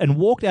himself, and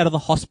walked out of the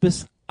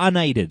hospice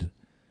unaided.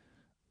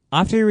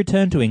 After he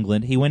returned to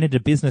England, he went into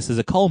business as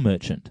a coal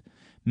merchant,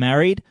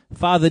 married,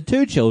 fathered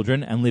 2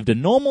 children, and lived a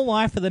normal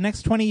life for the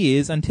next 20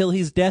 years until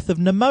his death of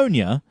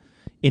pneumonia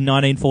in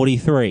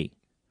 1943.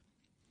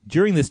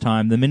 During this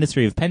time, the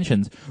Ministry of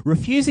Pensions,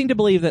 refusing to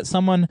believe that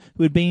someone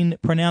who had been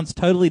pronounced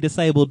totally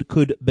disabled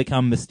could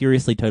become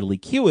mysteriously totally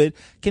cured,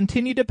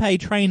 continued to pay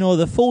Traynor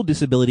the full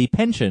disability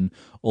pension.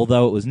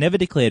 Although it was never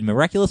declared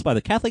miraculous by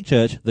the Catholic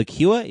Church, the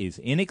cure is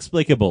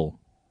inexplicable.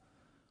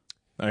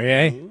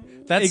 Okay.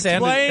 That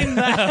Explain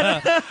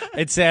that.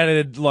 It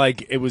sounded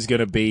like it was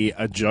going to be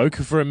a joke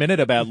for a minute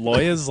about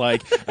lawyers.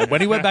 Like, and when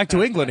he went back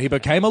to England, he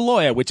became a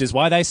lawyer, which is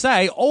why they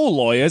say all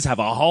lawyers have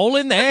a hole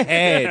in their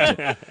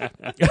head.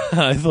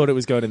 I thought it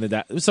was going in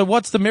the So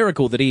what's the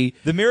miracle that he...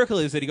 The miracle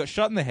is that he got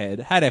shot in the head,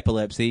 had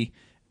epilepsy,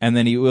 and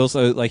then he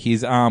also, like,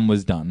 his arm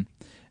was done.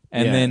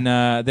 And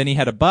then he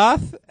had a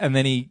bath, and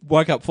then he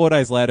woke up 4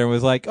 days later and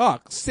was like, "Oh,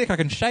 sick! I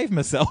can shave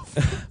myself."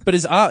 But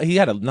his arm, he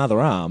had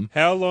another arm.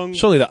 How long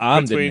Surely the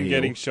arm between didn't heal.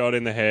 getting shot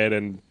in the head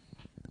and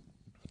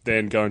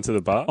then going to the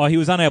bar? Oh, he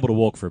was unable to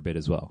walk for a bit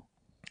as well.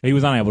 He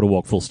was unable to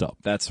walk full stop.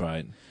 That's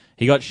right.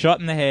 He got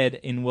shot in the head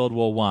in World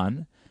War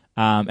One,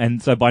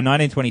 and so by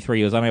 1923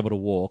 he was unable to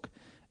walk.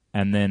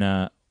 And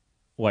then,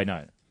 wait,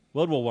 no,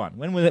 World War One.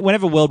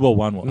 Whenever World War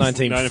One was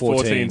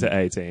 1914 to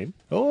 18.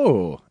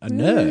 Oh, a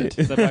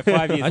nerd. So by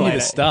 5 years I need later,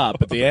 to start,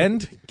 but the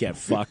end, get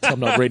fucked. I'm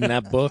not reading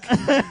that book.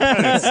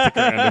 Stick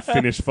around to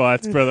finish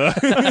fights, brother.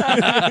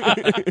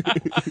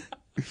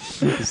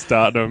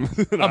 Start them.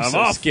 I'm so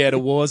off. scared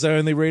of wars. I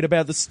only read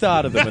about the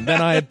start of them, and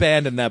then I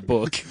abandoned that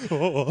book.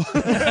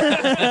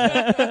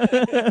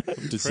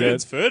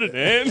 Franz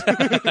Ferdinand.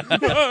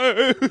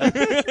 No.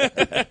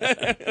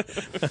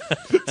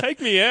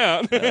 Take me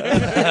out.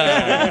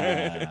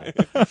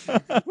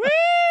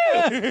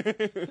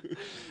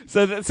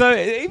 So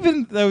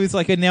even though it's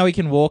like, and now he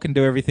can walk and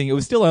do everything, it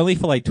was still only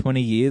for like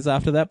 20 years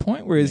after that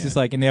point, where it's just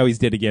like, and now he's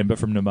dead again, but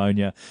from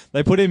pneumonia.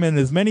 They put him in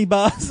as many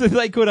baths as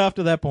they could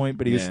after that point,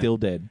 but he was Yeah. still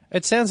dead.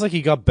 It sounds like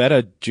he got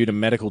better due to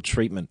medical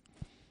treatment.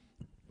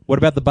 What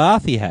about the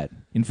bath he had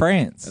in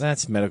France?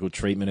 That's medical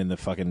treatment in the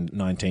fucking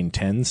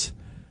 1910s.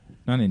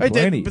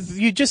 1920s.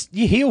 But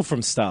you heal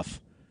from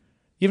stuff.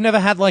 You've never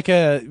had like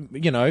a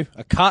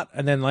cut,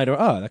 and then later,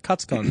 oh, the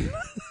cut's gone.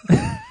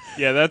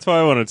 Yeah, that's why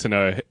I wanted to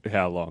know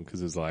how long,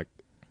 because it's like,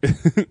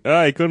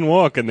 oh, he couldn't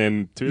walk, and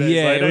then 2 days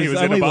Yeah, later it he was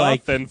was in a only bath,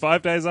 like- then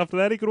 5 days after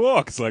that he could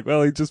walk. It's like,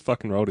 well, he just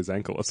fucking rolled his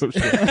ankle or some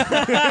shit.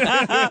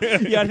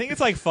 Yeah, I think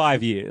it's like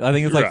 5 years. I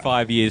think it's like Right.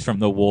 5 years from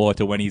the war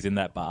to when he's in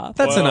that bath.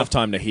 That's Well- enough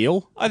time to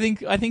heal. I think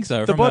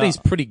so. The From body's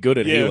pretty good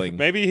at Yeah, healing.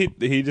 maybe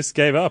he just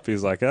gave up.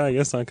 He's like, oh, I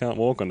guess I can't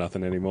walk or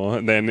nothing anymore.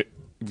 And then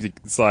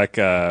it's like,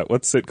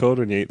 what's it called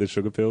when you eat the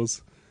sugar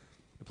pills?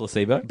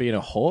 placebo. Being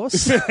a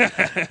horse? No,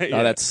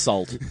 that's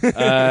salt.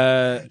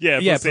 Yeah,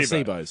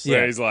 placebos.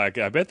 Where he's like,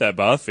 I bet that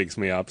bath fixed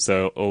me up.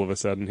 So all of a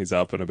sudden he's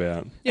up and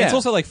about. Yeah. It's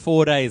also like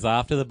 4 days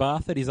after the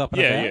bath that he's up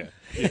and Yeah, about. yeah.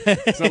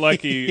 It's not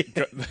like they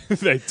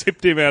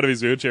tipped him out of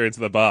his wheelchair into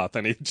the bath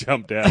and he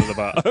jumped out of the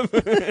bath.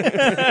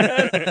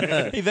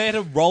 They had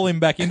to roll him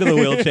back into the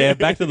wheelchair,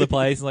 back to the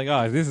place. Like,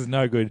 oh, this is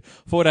no good.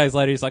 4 days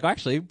later, he's like,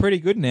 actually, pretty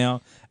good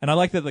now. And I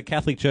like that the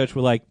Catholic Church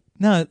were like,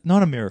 no,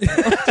 not a miracle.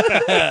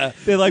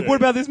 They're like, what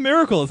about this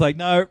miracle? It's like,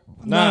 no,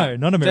 not a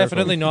miracle.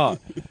 Definitely not.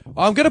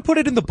 I'm going to put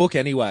it in the book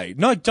anyway.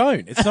 No,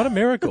 don't. It's not a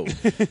miracle.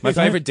 My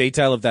favorite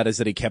detail of that is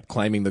that he kept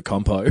claiming the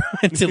compo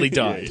until he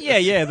died.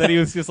 Yeah, that he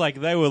was just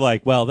like, they were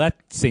like, well, that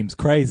seems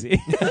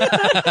crazy.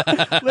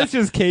 Let's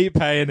just keep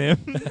paying him.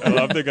 I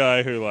love the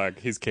guy who, like,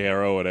 his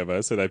carer or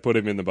whatever, so they put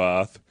him in the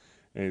bath.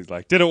 And he's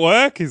like, did it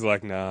work? He's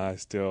like, nah, I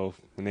still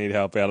need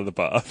help out of the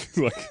bath.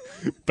 He's like,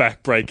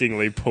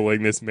 backbreakingly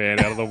pulling this man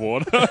out of the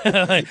water.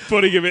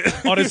 Putting him in.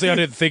 Honestly, I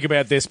didn't think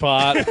about this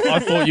part. I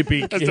thought you'd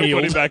be Has to put him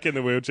healed. back in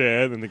the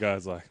wheelchair, and then the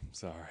guy's like,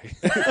 sorry.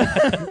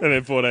 And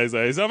then 4 days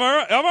later, he's I'm all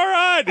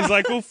right. He's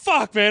like, well,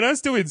 fuck, man, I've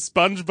still been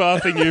sponge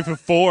bathing you for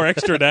 4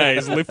 extra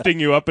days, lifting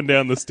you up and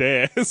down the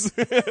stairs.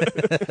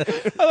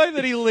 I like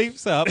that he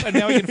leaps up and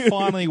now he can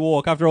finally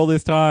walk after all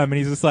this time. And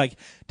he's just like,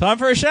 time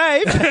for a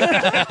shave.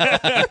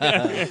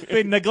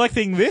 Been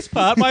neglecting this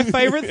part, my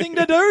favorite thing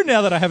to do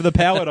now that I have the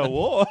power to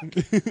walk.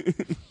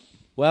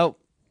 Well,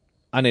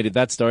 I needed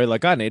that story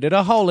like I needed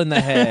a hole in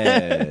the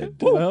head.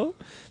 Well,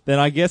 then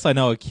I guess I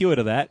know a cure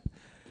to that.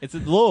 It's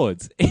at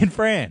Lourdes in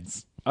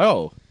France.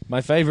 Oh,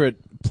 my favorite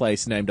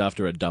place named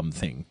after a dumb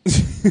thing.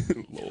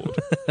 Lord.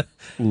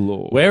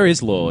 Where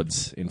is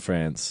Lourdes in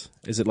France?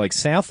 Is it like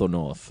south or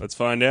north? Let's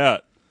find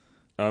out.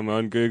 I'm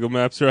on Google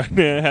Maps right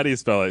now. How do you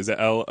spell it? Is it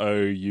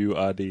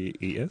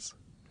Lourdes?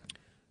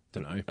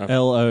 Don't know.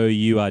 Lourdes,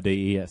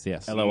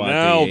 yes. L-O-R-D-E.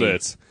 Nailed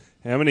it.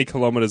 How many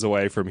kilometres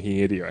away from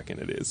here do you reckon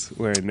it is?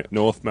 We're in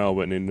North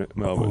Melbourne, in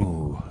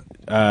Melbourne.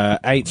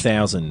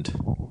 8,000.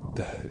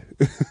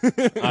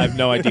 I have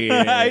no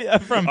idea.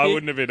 From I here.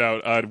 wouldn't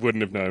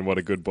have known what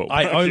a good ballpark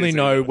I only is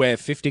know either. where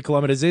 50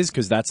 kilometres is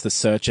because that's the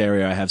search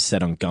area I have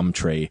set on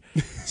Gumtree.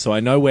 So I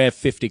know where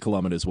 50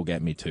 kilometres will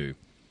get me to.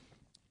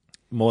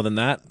 More than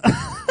that,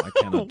 I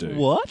cannot do.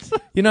 What?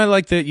 You know,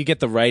 like you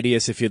get the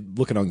radius if you're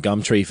looking on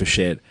Gumtree for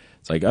shit.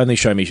 It's like only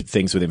show me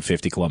things within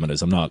 50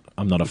 kilometers. I'm not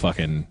a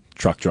fucking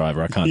truck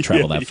driver. I can't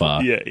travel that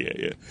far. Yeah.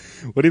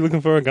 What are you looking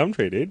for on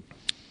Gumtree, dude?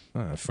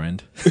 Oh,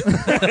 friend.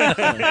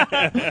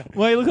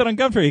 Well, you look on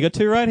Gumtree. You got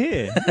 2 right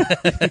here.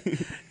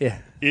 Yeah.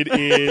 It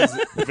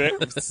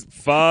is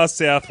far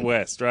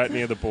southwest, right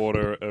near the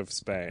border of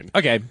Spain.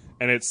 Okay.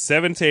 And it's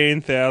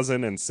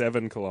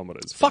 17,007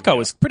 kilometers. Fuck, I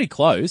was pretty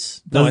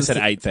close. No, I Does it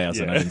said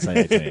 8,000. Yeah. I didn't say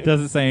 18.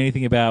 Does it say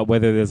anything about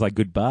whether there's like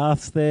good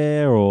baths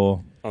there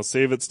or? I'll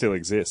see if it still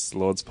exists.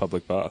 Lord's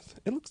Public Bath.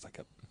 It looks like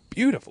a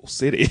beautiful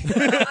city.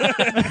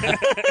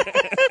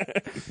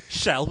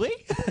 Shall we?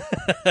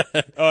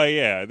 Oh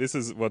yeah, this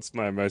is what's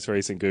my most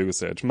recent Google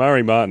search.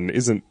 Murray Martin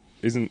isn't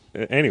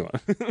anyone.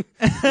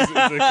 He's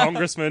a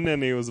congressman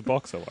and he was a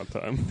boxer one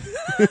time.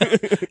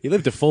 He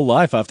lived a full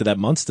life after that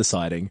monster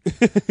sighting.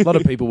 A lot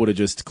of people would have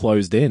just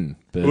closed in.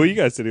 But Well, you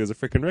guys said he was a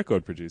freaking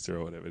record producer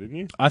or whatever, didn't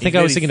you? I think He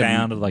I was really thinking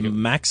sounded of like a-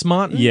 Max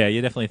Martin. Yeah,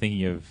 you're definitely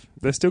thinking of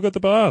They still got the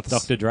baths.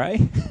 Dr. Dre.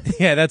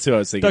 Yeah, that's who I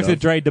was thinking Dr. of.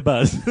 Dre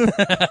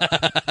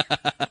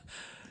DeBuzz.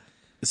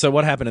 So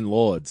what happened in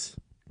Lords?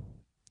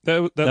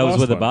 That That was last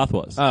where the one. bath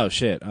was. Oh,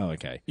 shit. Oh,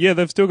 okay. Yeah,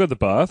 they've still got the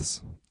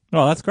baths.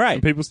 Oh, that's And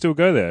great. people still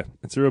go there.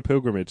 It's a real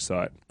pilgrimage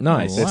site.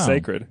 Nice. Oh, It's wow.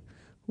 sacred.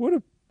 What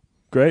a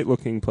great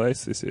looking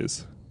place this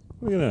is.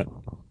 Look at that.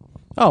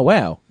 Oh,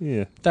 wow.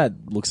 Yeah. That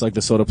looks like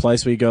the sort of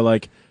place where you go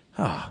like,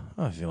 I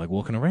feel like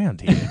walking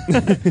around here.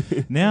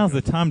 Now's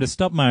the time to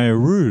stop my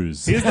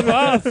ruse. Here's the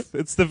bath.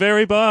 It's the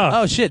very bath.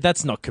 Oh, shit.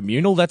 That's not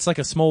communal. That's like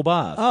a small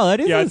bath. Oh, that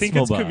is yeah, a I think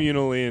small it's bar.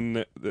 communal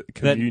in the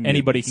communion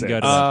anybody can go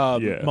sense. to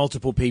that. Yeah.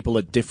 Multiple people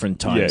at different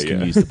times Yeah, can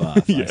yeah. use the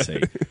bath. Yeah. I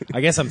see.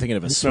 I guess I'm thinking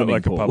of a It's not swimming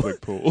like pool. a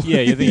public pool. Yeah,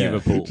 you're thinking Yeah.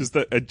 of a pool. Just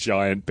a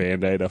giant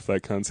Band-Aid off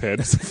that cunt's head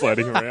just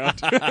floating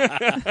around.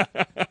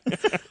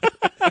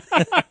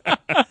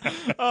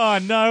 Oh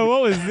no,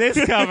 what was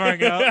this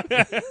covering up?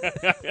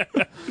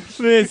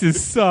 This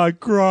is so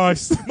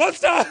gross.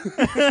 Monster!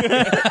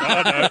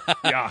 Oh no.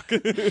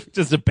 Yuck.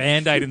 Just a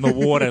Band-Aid in the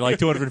water like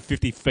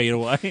 250 feet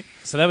away.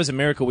 So that was a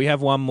miracle. We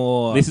have one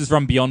more. This is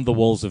from Beyond the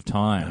Walls of Oh,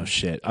 Time.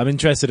 shit. I'm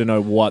interested to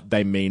know what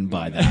they mean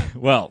by that.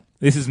 Well,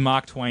 this is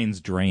Mark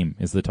Twain's Dream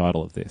is the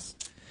title of this.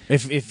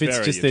 If it's Very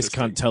just this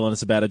interesting. cunt telling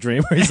us about a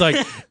dream where he's like,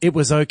 it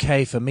was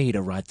okay for me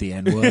to write the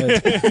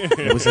N-word.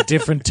 It was a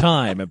different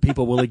time and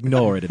people will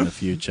ignore it in the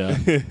future.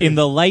 In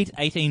the late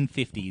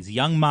 1850s,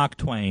 young Mark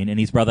Twain and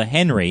his brother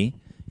Henry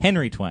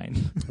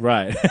Twain.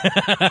 Right.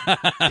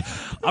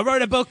 I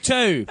wrote a book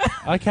too.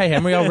 Okay,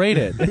 Henry, I'll read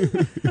it.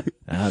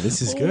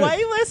 This is good.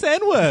 Way less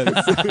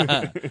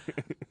N-words.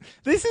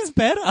 This is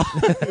better.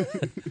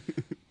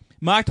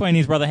 Mark Twain and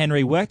his brother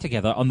Henry worked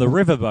together on the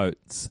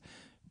riverboats.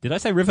 Did I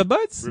say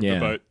riverboats? Yeah.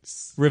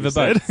 Riverboats.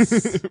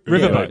 Riverboats. Yeah,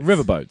 Riverboats.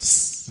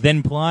 riverboats.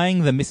 Then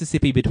plying the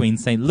Mississippi between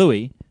St.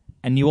 Louis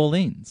and New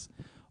Orleans.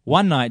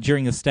 One night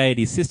during a stay at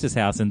his sister's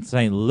house in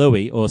St.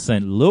 Louis, or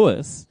St.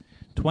 Louis,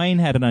 Twain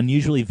had an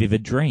unusually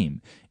vivid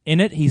dream. In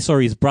it, he saw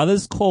his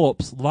brother's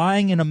corpse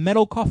lying in a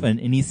metal coffin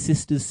in his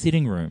sister's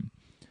sitting room.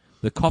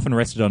 The coffin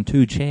rested on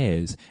 2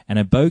 chairs, and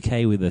a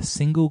bouquet with a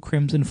single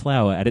crimson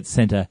flower at its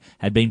centre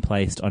had been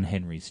placed on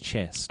Henry's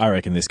chest. I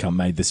reckon this cunt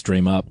made this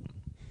dream up.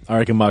 I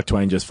reckon Mark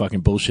Twain just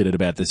fucking bullshitted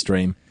about this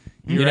dream.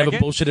 You never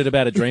bullshitted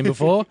about a dream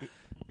before?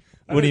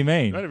 What do you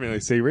mean? I don't really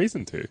see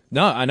reason to.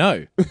 No, I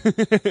know.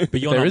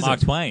 But you're not Mark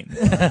Twain.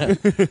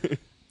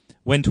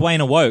 When Twain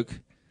awoke,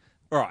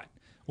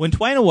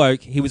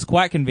 he was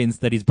quite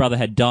convinced that his brother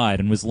had died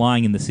and was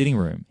lying in the sitting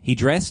room. He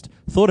dressed,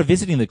 thought of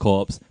visiting the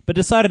corpse, but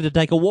decided to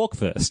take a walk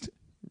first.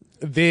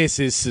 This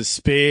is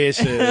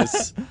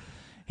suspicious.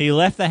 He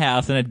left the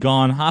house and had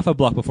gone half a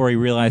block before he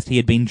realized he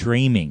had been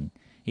dreaming.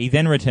 He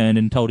then returned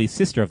and told his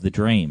sister of the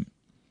dream.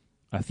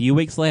 A few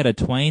weeks later,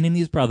 Twain and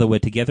his brother were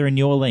together in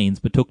New Orleans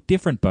but took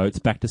different boats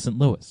back to St.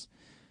 Louis.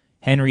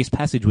 Henry's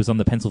passage was on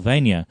the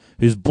Pennsylvania,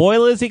 whose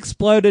boilers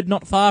exploded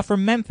not far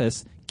from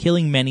Memphis,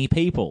 killing many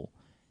people.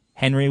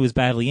 Henry was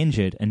badly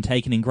injured and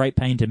taken in great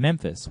pain to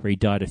Memphis, where he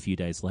died a few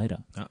days later.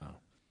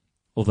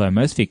 Although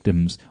most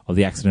victims of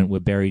the accident were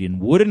buried in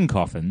wooden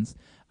coffins,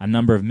 a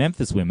number of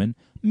Memphis women,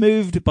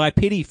 moved by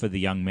pity for the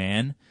young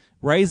man,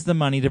 raised the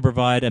money to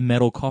provide a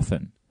metal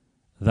coffin.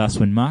 Thus,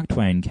 when Mark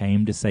Twain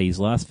came to say his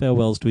last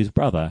farewells to his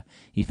brother,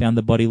 he found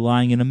the body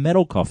lying in a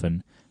metal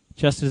coffin,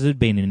 just as it had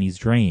been in his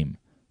dream.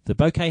 The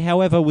bouquet,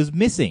 however, was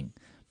missing.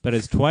 But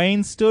as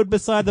Twain stood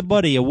beside the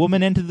body, a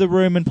woman entered the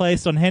room and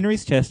placed on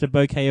Henry's chest a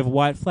bouquet of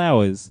white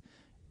flowers.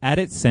 At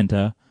its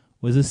centre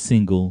was a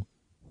single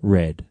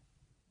red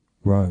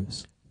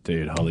rose.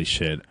 Dude, holy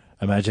shit.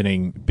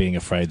 Imagining being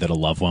afraid that a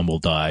loved one will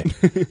die.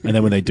 And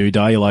then when they do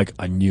die, you're like,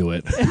 I knew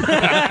it.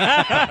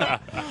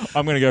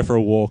 I'm going to go for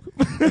a walk.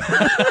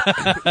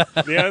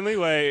 The only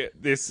way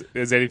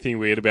there's anything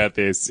weird about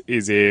this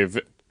is if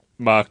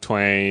Mark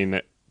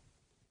Twain,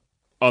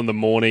 on the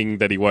morning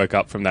that he woke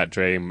up from that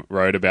dream,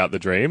 wrote about the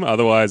dream.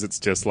 Otherwise, it's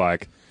just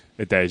like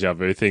a deja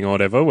vu thing or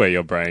whatever, where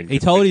your brain... He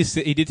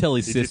did tell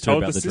his sister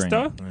about the dream.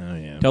 Oh,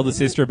 yeah. Told the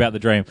sister about the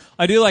dream.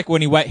 I do like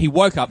when he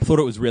woke up,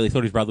 thought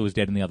his brother was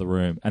dead in the other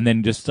room, and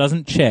then just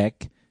doesn't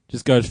check,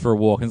 just goes for a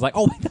walk, and is like,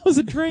 oh, wait, that was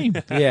a dream.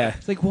 Yeah.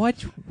 It's like,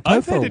 why'd you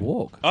go for a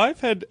walk?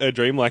 I've had a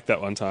dream like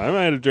that one time.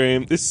 I had a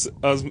dream.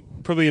 I was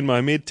probably in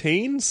my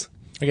mid-teens.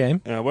 Okay.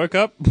 And I woke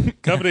up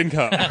covered in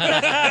cum.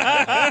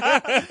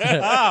 I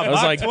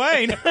was like,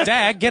 Twain.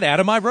 Dad, get out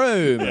of my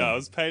room. Yeah, I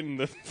was painting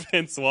the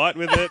fence white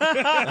with it.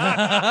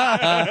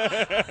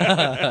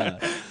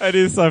 It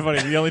is so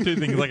funny. The only 2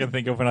 things I can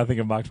think of when I think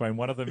of Mark Twain,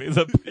 one of them is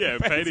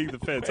painting the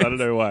fence. I don't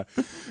know why.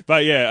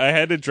 But yeah, I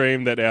had a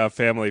dream that our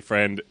family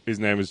friend, whose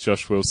name is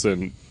Josh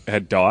Wilson,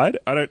 had died.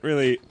 I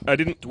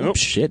didn't... Oh,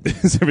 shit.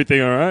 Is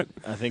everything all right?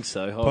 I think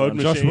so. Hold Pod on.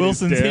 machine Josh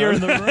Wilson's is down. here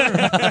in the room.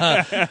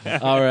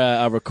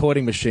 Our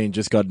recording machine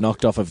just got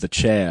knocked off of the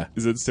chair.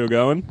 Is it still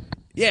going?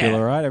 Yeah. Still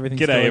all right?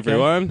 Everything's still G'day, okay?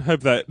 everyone.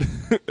 Hope that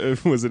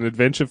was an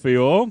adventure for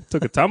you all.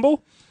 Took a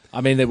tumble.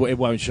 I mean, it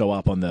won't show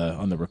up on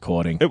the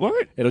recording. It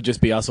won't. It'll just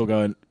be us all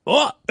going,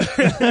 oh!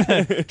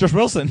 Josh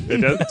Wilson.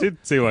 It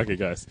did seem like it,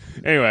 guys.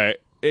 Anyway,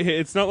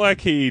 it's not like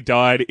he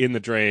died in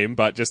the dream,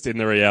 but just in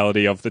the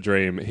reality of the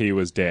dream, he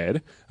was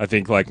dead. I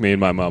think like me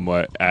and my mum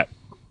were at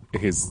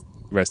his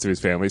rest of his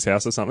family's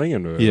house or something,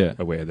 and we were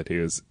aware that he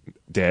was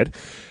dead.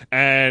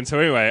 And so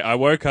anyway, I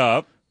woke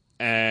up,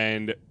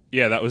 and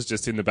yeah, that was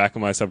just in the back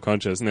of my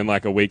subconscious. And then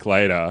like a week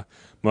later,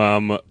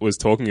 Mum was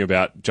talking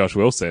about Josh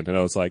Wilson, and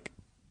I was like,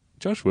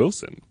 Josh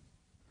Wilson?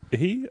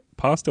 He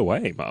passed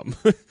away, Mum.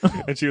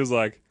 And she was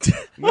like,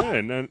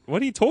 no,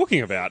 what are you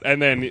talking about?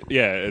 And then,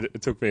 yeah,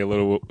 it took me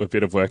a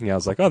bit of working out. I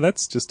was like, oh,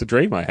 that's just a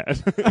dream I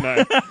had. And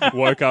I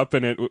woke up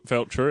and it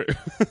felt true.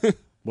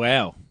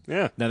 Wow.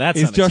 Yeah. Now that's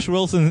Is Josh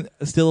Wilson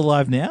still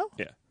alive now?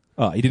 Yeah.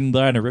 Oh, he didn't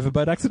die in a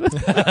riverboat accident?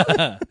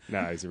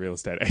 No, he's a real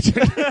estate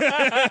agent.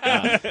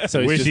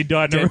 So Wish he's he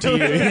died in a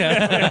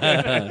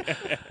riverboat.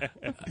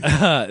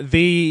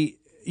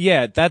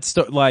 That's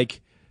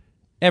like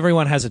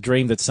everyone has a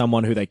dream that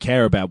someone who they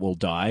care about will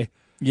die.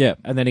 Yeah.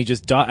 And then he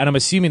just died. And I'm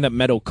assuming that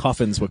metal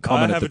coffins were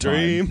common at the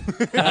time.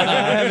 I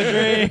have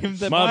a dream.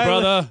 That My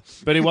brother,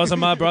 but he wasn't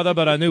my brother,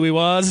 but I knew he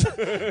was.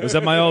 It was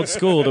at my old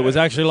school that was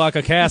actually like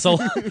a castle,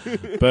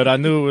 but I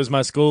knew it was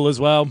my school as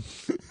well.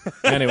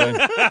 Anyway.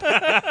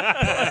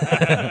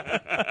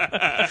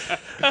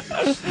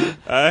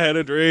 I had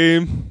a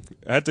dream.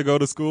 I had to go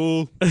to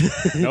school.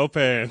 No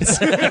pants.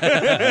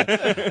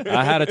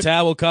 I had a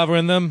towel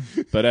covering them,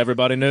 but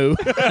everybody knew.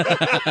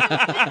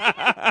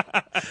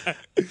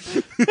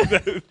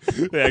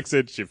 The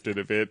accent shifted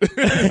a bit.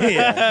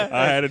 Yeah.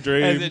 I had a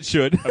dream. As it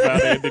should.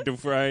 About Andy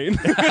Dufresne.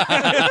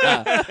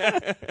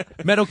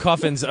 Metal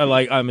coffins are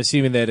like, I'm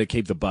assuming they're to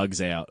keep the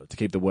bugs out, to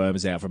keep the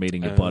worms out from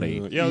eating your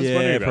body. Yeah, I was Yeah,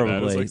 wondering about that. I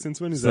was probably. like,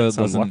 since when is So that it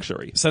some doesn't-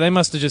 luxury? So they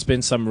must have just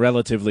been some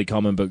relatively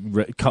common, but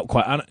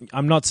quite.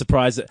 I'm not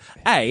surprised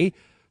that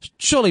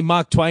surely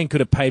Mark Twain could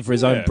have paid for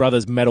his own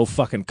brother's metal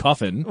fucking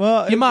coffin.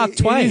 Well, you're Mark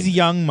Twain. It is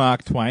young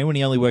Mark Twain when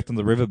he only worked on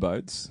the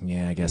riverboats.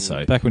 Yeah, I guess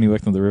so. Back when he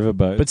worked on the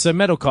riverboat. But so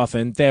metal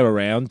coffin, they're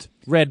around.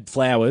 Red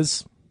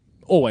flowers,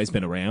 always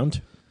been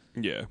around.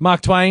 Yeah.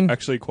 Mark Twain.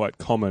 Actually quite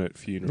common at Yeah.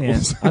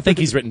 funerals. I think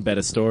he's written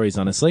better stories,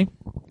 honestly.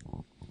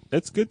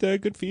 That's good though.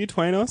 Good for you,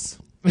 Twainos.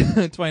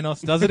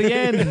 Twainos does it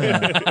again.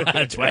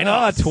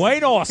 Twainos.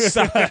 Twainos.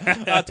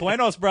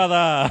 Twainos,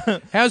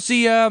 brother. How's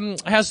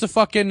the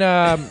fucking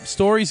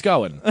stories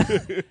going?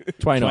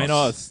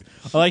 Twainos.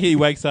 I like he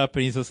wakes up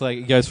and he's just like,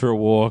 he goes for a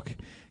walk,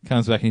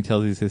 comes back and he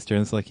tells his sister,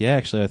 and it's like, yeah,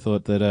 actually, I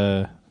thought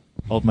that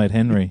old mate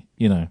Henry,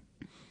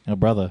 our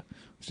brother,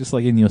 was just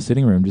like in your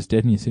sitting room, just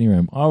dead in your sitting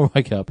room. I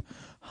wake up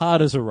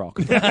hard as a rock.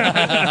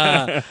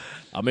 I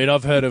mean,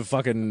 I've heard of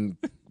fucking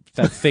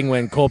that thing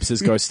when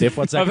corpses go stiff.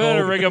 What's that I've called?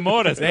 heard of rigor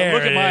mortis. But There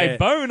look at my it is.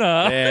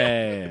 boner.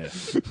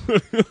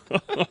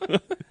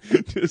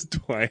 Yeah. Just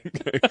Twain.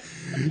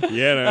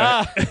 Yeah,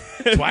 no.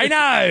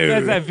 Twaino!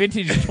 That's that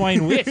vintage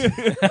Twain wit.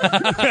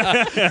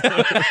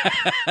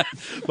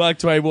 Mark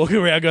Twain walking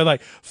around going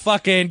like,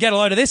 fucking get a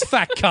load of this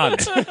fat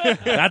cunt.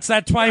 That's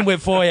that Twain whip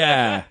for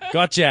ya.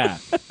 Gotcha.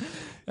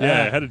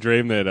 Yeah, I had a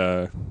dream that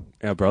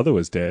our brother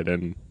was dead,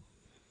 and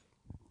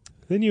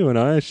then you and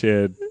I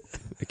shared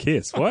a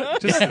kiss.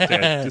 What? Just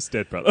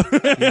dead brother.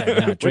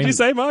 What'd you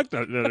say, Mark?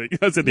 No,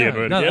 I said the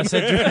N-word again.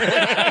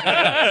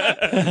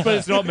 But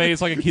it's not me.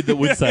 It's like a kid that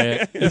would say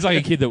it. It's like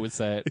a kid that would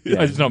say it.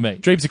 Yeah. It's not me.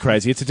 Dreams are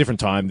crazy. It's a different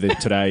time than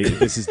today.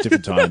 This is a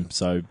different time.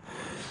 So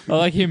I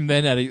like him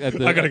then at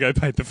the... I gotta go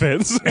paint the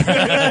fence.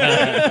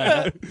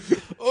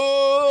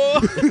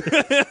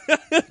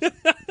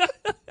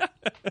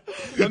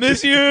 I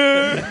miss you.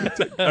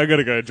 I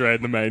gotta go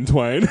drain the main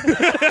Twain.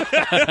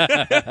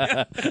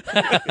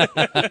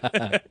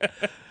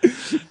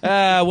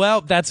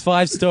 well, that's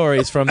 5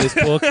 stories from this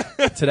book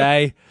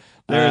today.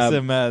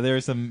 There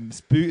are some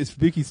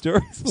spooky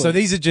stories. So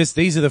these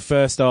are the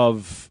first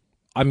of,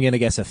 I'm going to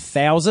guess,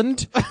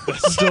 1,000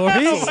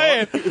 stories.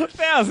 Man,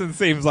 1,000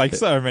 seems like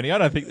so many. I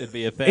don't think there'd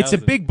be 1,000. It's a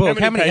big book.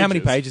 How How many many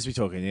pages? pages are we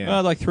talking?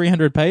 Yeah. like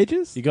 300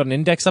 pages. You got an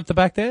index up the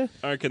back there?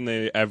 I reckon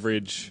they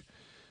average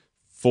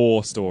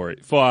 4 or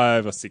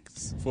 5 or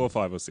 6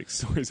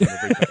 stories on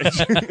every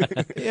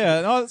page.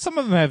 Yeah, some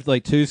of them have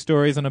like 2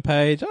 stories on a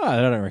page.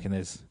 I don't reckon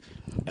there's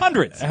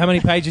hundreds. How many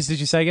pages did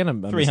you say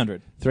again?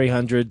 300.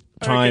 300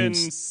 I reckon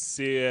times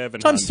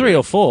 700. times 3 or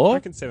I 4.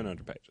 reckon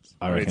 700 pages.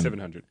 I reckon.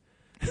 700.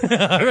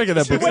 I reckon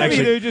that book's Whatever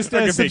you actually... do, just I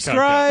can beat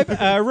subscribe,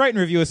 rate and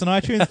review us on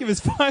iTunes, give us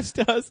 5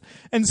 stars,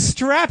 and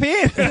strap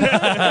in.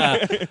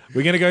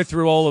 We're going to go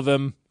through all of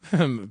them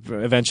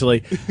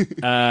eventually.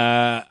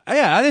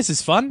 Yeah, this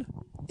is fun.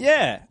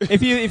 Yeah.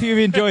 If you've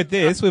enjoyed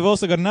this, we've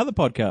also got another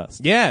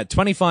podcast. Yeah,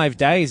 25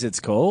 days it's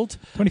called.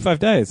 25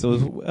 days. So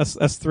it was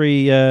us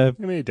 3. How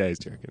many days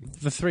do you reckon?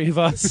 The 3 of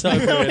us. How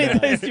many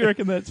days do you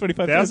reckon that's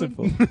 25 days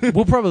 1,000? for?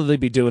 We'll probably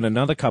be doing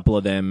another couple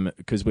of them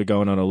because we're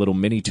going on a little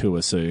mini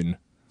tour soon.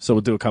 So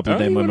we'll do a couple of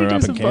them when we're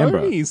up in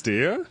Canberra. Bonies, do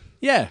you?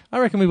 Yeah, I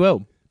reckon we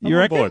will. You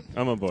reckon?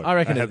 I'm on board. I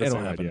reckon have the it'll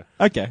same happen. idea.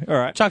 Okay, all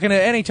right. Chucking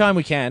it anytime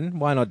we can.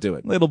 Why not do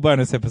it? Little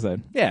bonus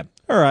episode. Yeah,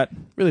 All right.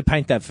 really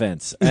paint that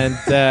fence. And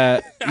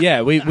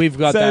yeah, we've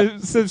got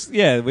that. So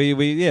yeah, we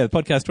the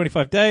podcast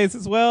 25 days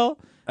as well.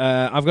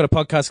 I've got a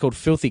podcast called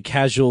Filthy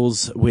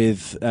Casuals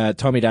with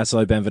Tommy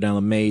Dasilo, Ben Vanel,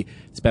 and me.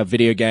 It's about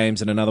video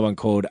games, and another one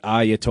called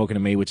Are You Talking to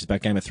Me, which is about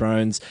Game of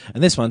Thrones.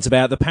 And this one's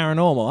about the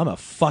paranormal. I'm a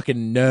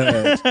fucking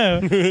nerd.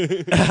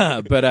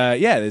 But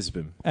yeah, there's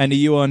been. And are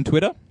you on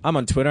Twitter? I'm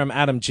on Twitter. I'm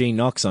Adam G.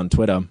 Knox on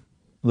Twitter.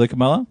 Luca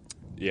Muller?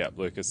 Yeah,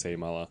 Lucas C.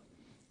 Muller.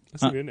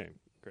 That's a good name,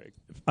 Greg.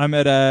 I'm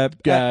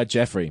at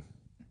Jeffrey.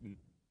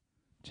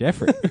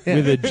 Jeffrey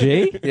with a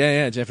G.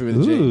 Yeah, Jeffrey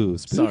with a G. Ooh,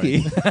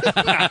 spooky.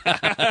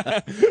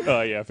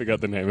 Oh, yeah, I forgot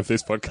the name of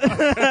this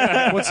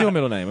podcast. What's your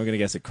middle name? I'm going to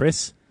guess it.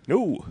 Chris?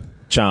 No.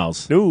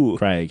 Charles? No.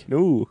 Craig?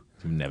 No.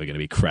 I'm never going to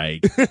be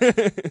Craig.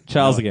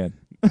 Charles again.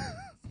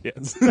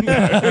 Yes.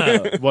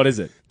 What is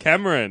it?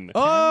 Cameron.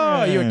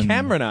 Oh, you're a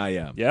Cameron, are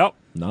you? Yep.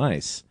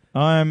 Nice.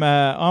 I'm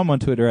on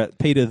Twitter at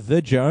Peter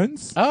the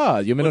Jones. Oh,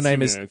 your middle What's name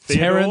your is name?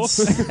 Theodore?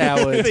 Terrence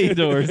Howard.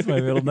 Theodore is my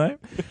middle name.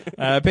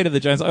 Peter the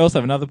Jones. I also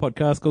have another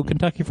podcast called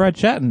Kentucky Fried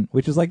Chattin',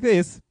 which is like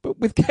this, but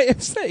with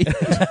KFC.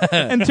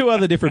 And 2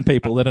 other different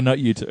people that are not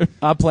you two.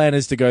 Our plan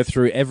is to go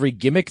through every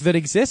gimmick that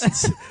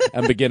exists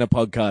and begin a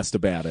podcast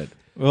about it.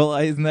 Well,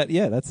 isn't that,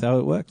 yeah, that's how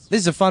it works.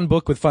 This is a fun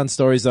book with fun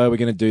stories, though. We're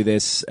going to do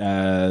this,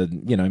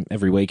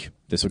 every week.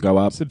 This will go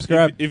up.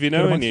 Subscribe. If you Get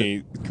know amongst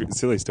any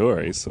silly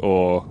stories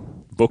or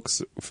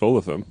books full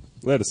of them,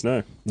 let us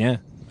know. Yeah.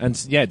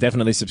 And yeah,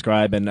 definitely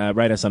subscribe and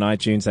rate us on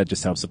iTunes. That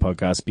just helps the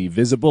podcast be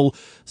visible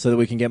so that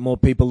we can get more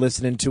people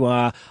listening to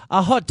our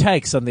hot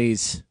takes on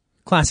these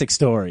classic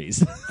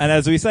stories. And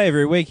as we say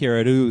every week here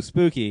at Ooh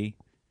Spooky,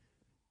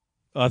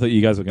 I thought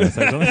you guys were going to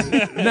say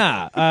something.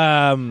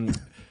 Nah.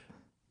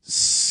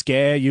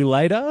 Scare you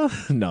later?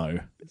 No.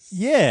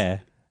 Yeah.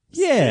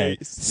 Yeah.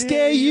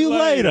 Scare you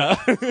later.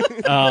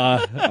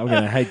 I'm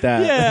going to hate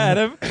that. Yeah,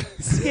 Adam.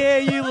 Scare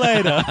you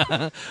later.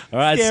 All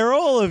right. Scare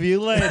all of you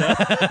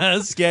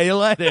later. Scare you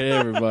later,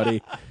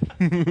 everybody.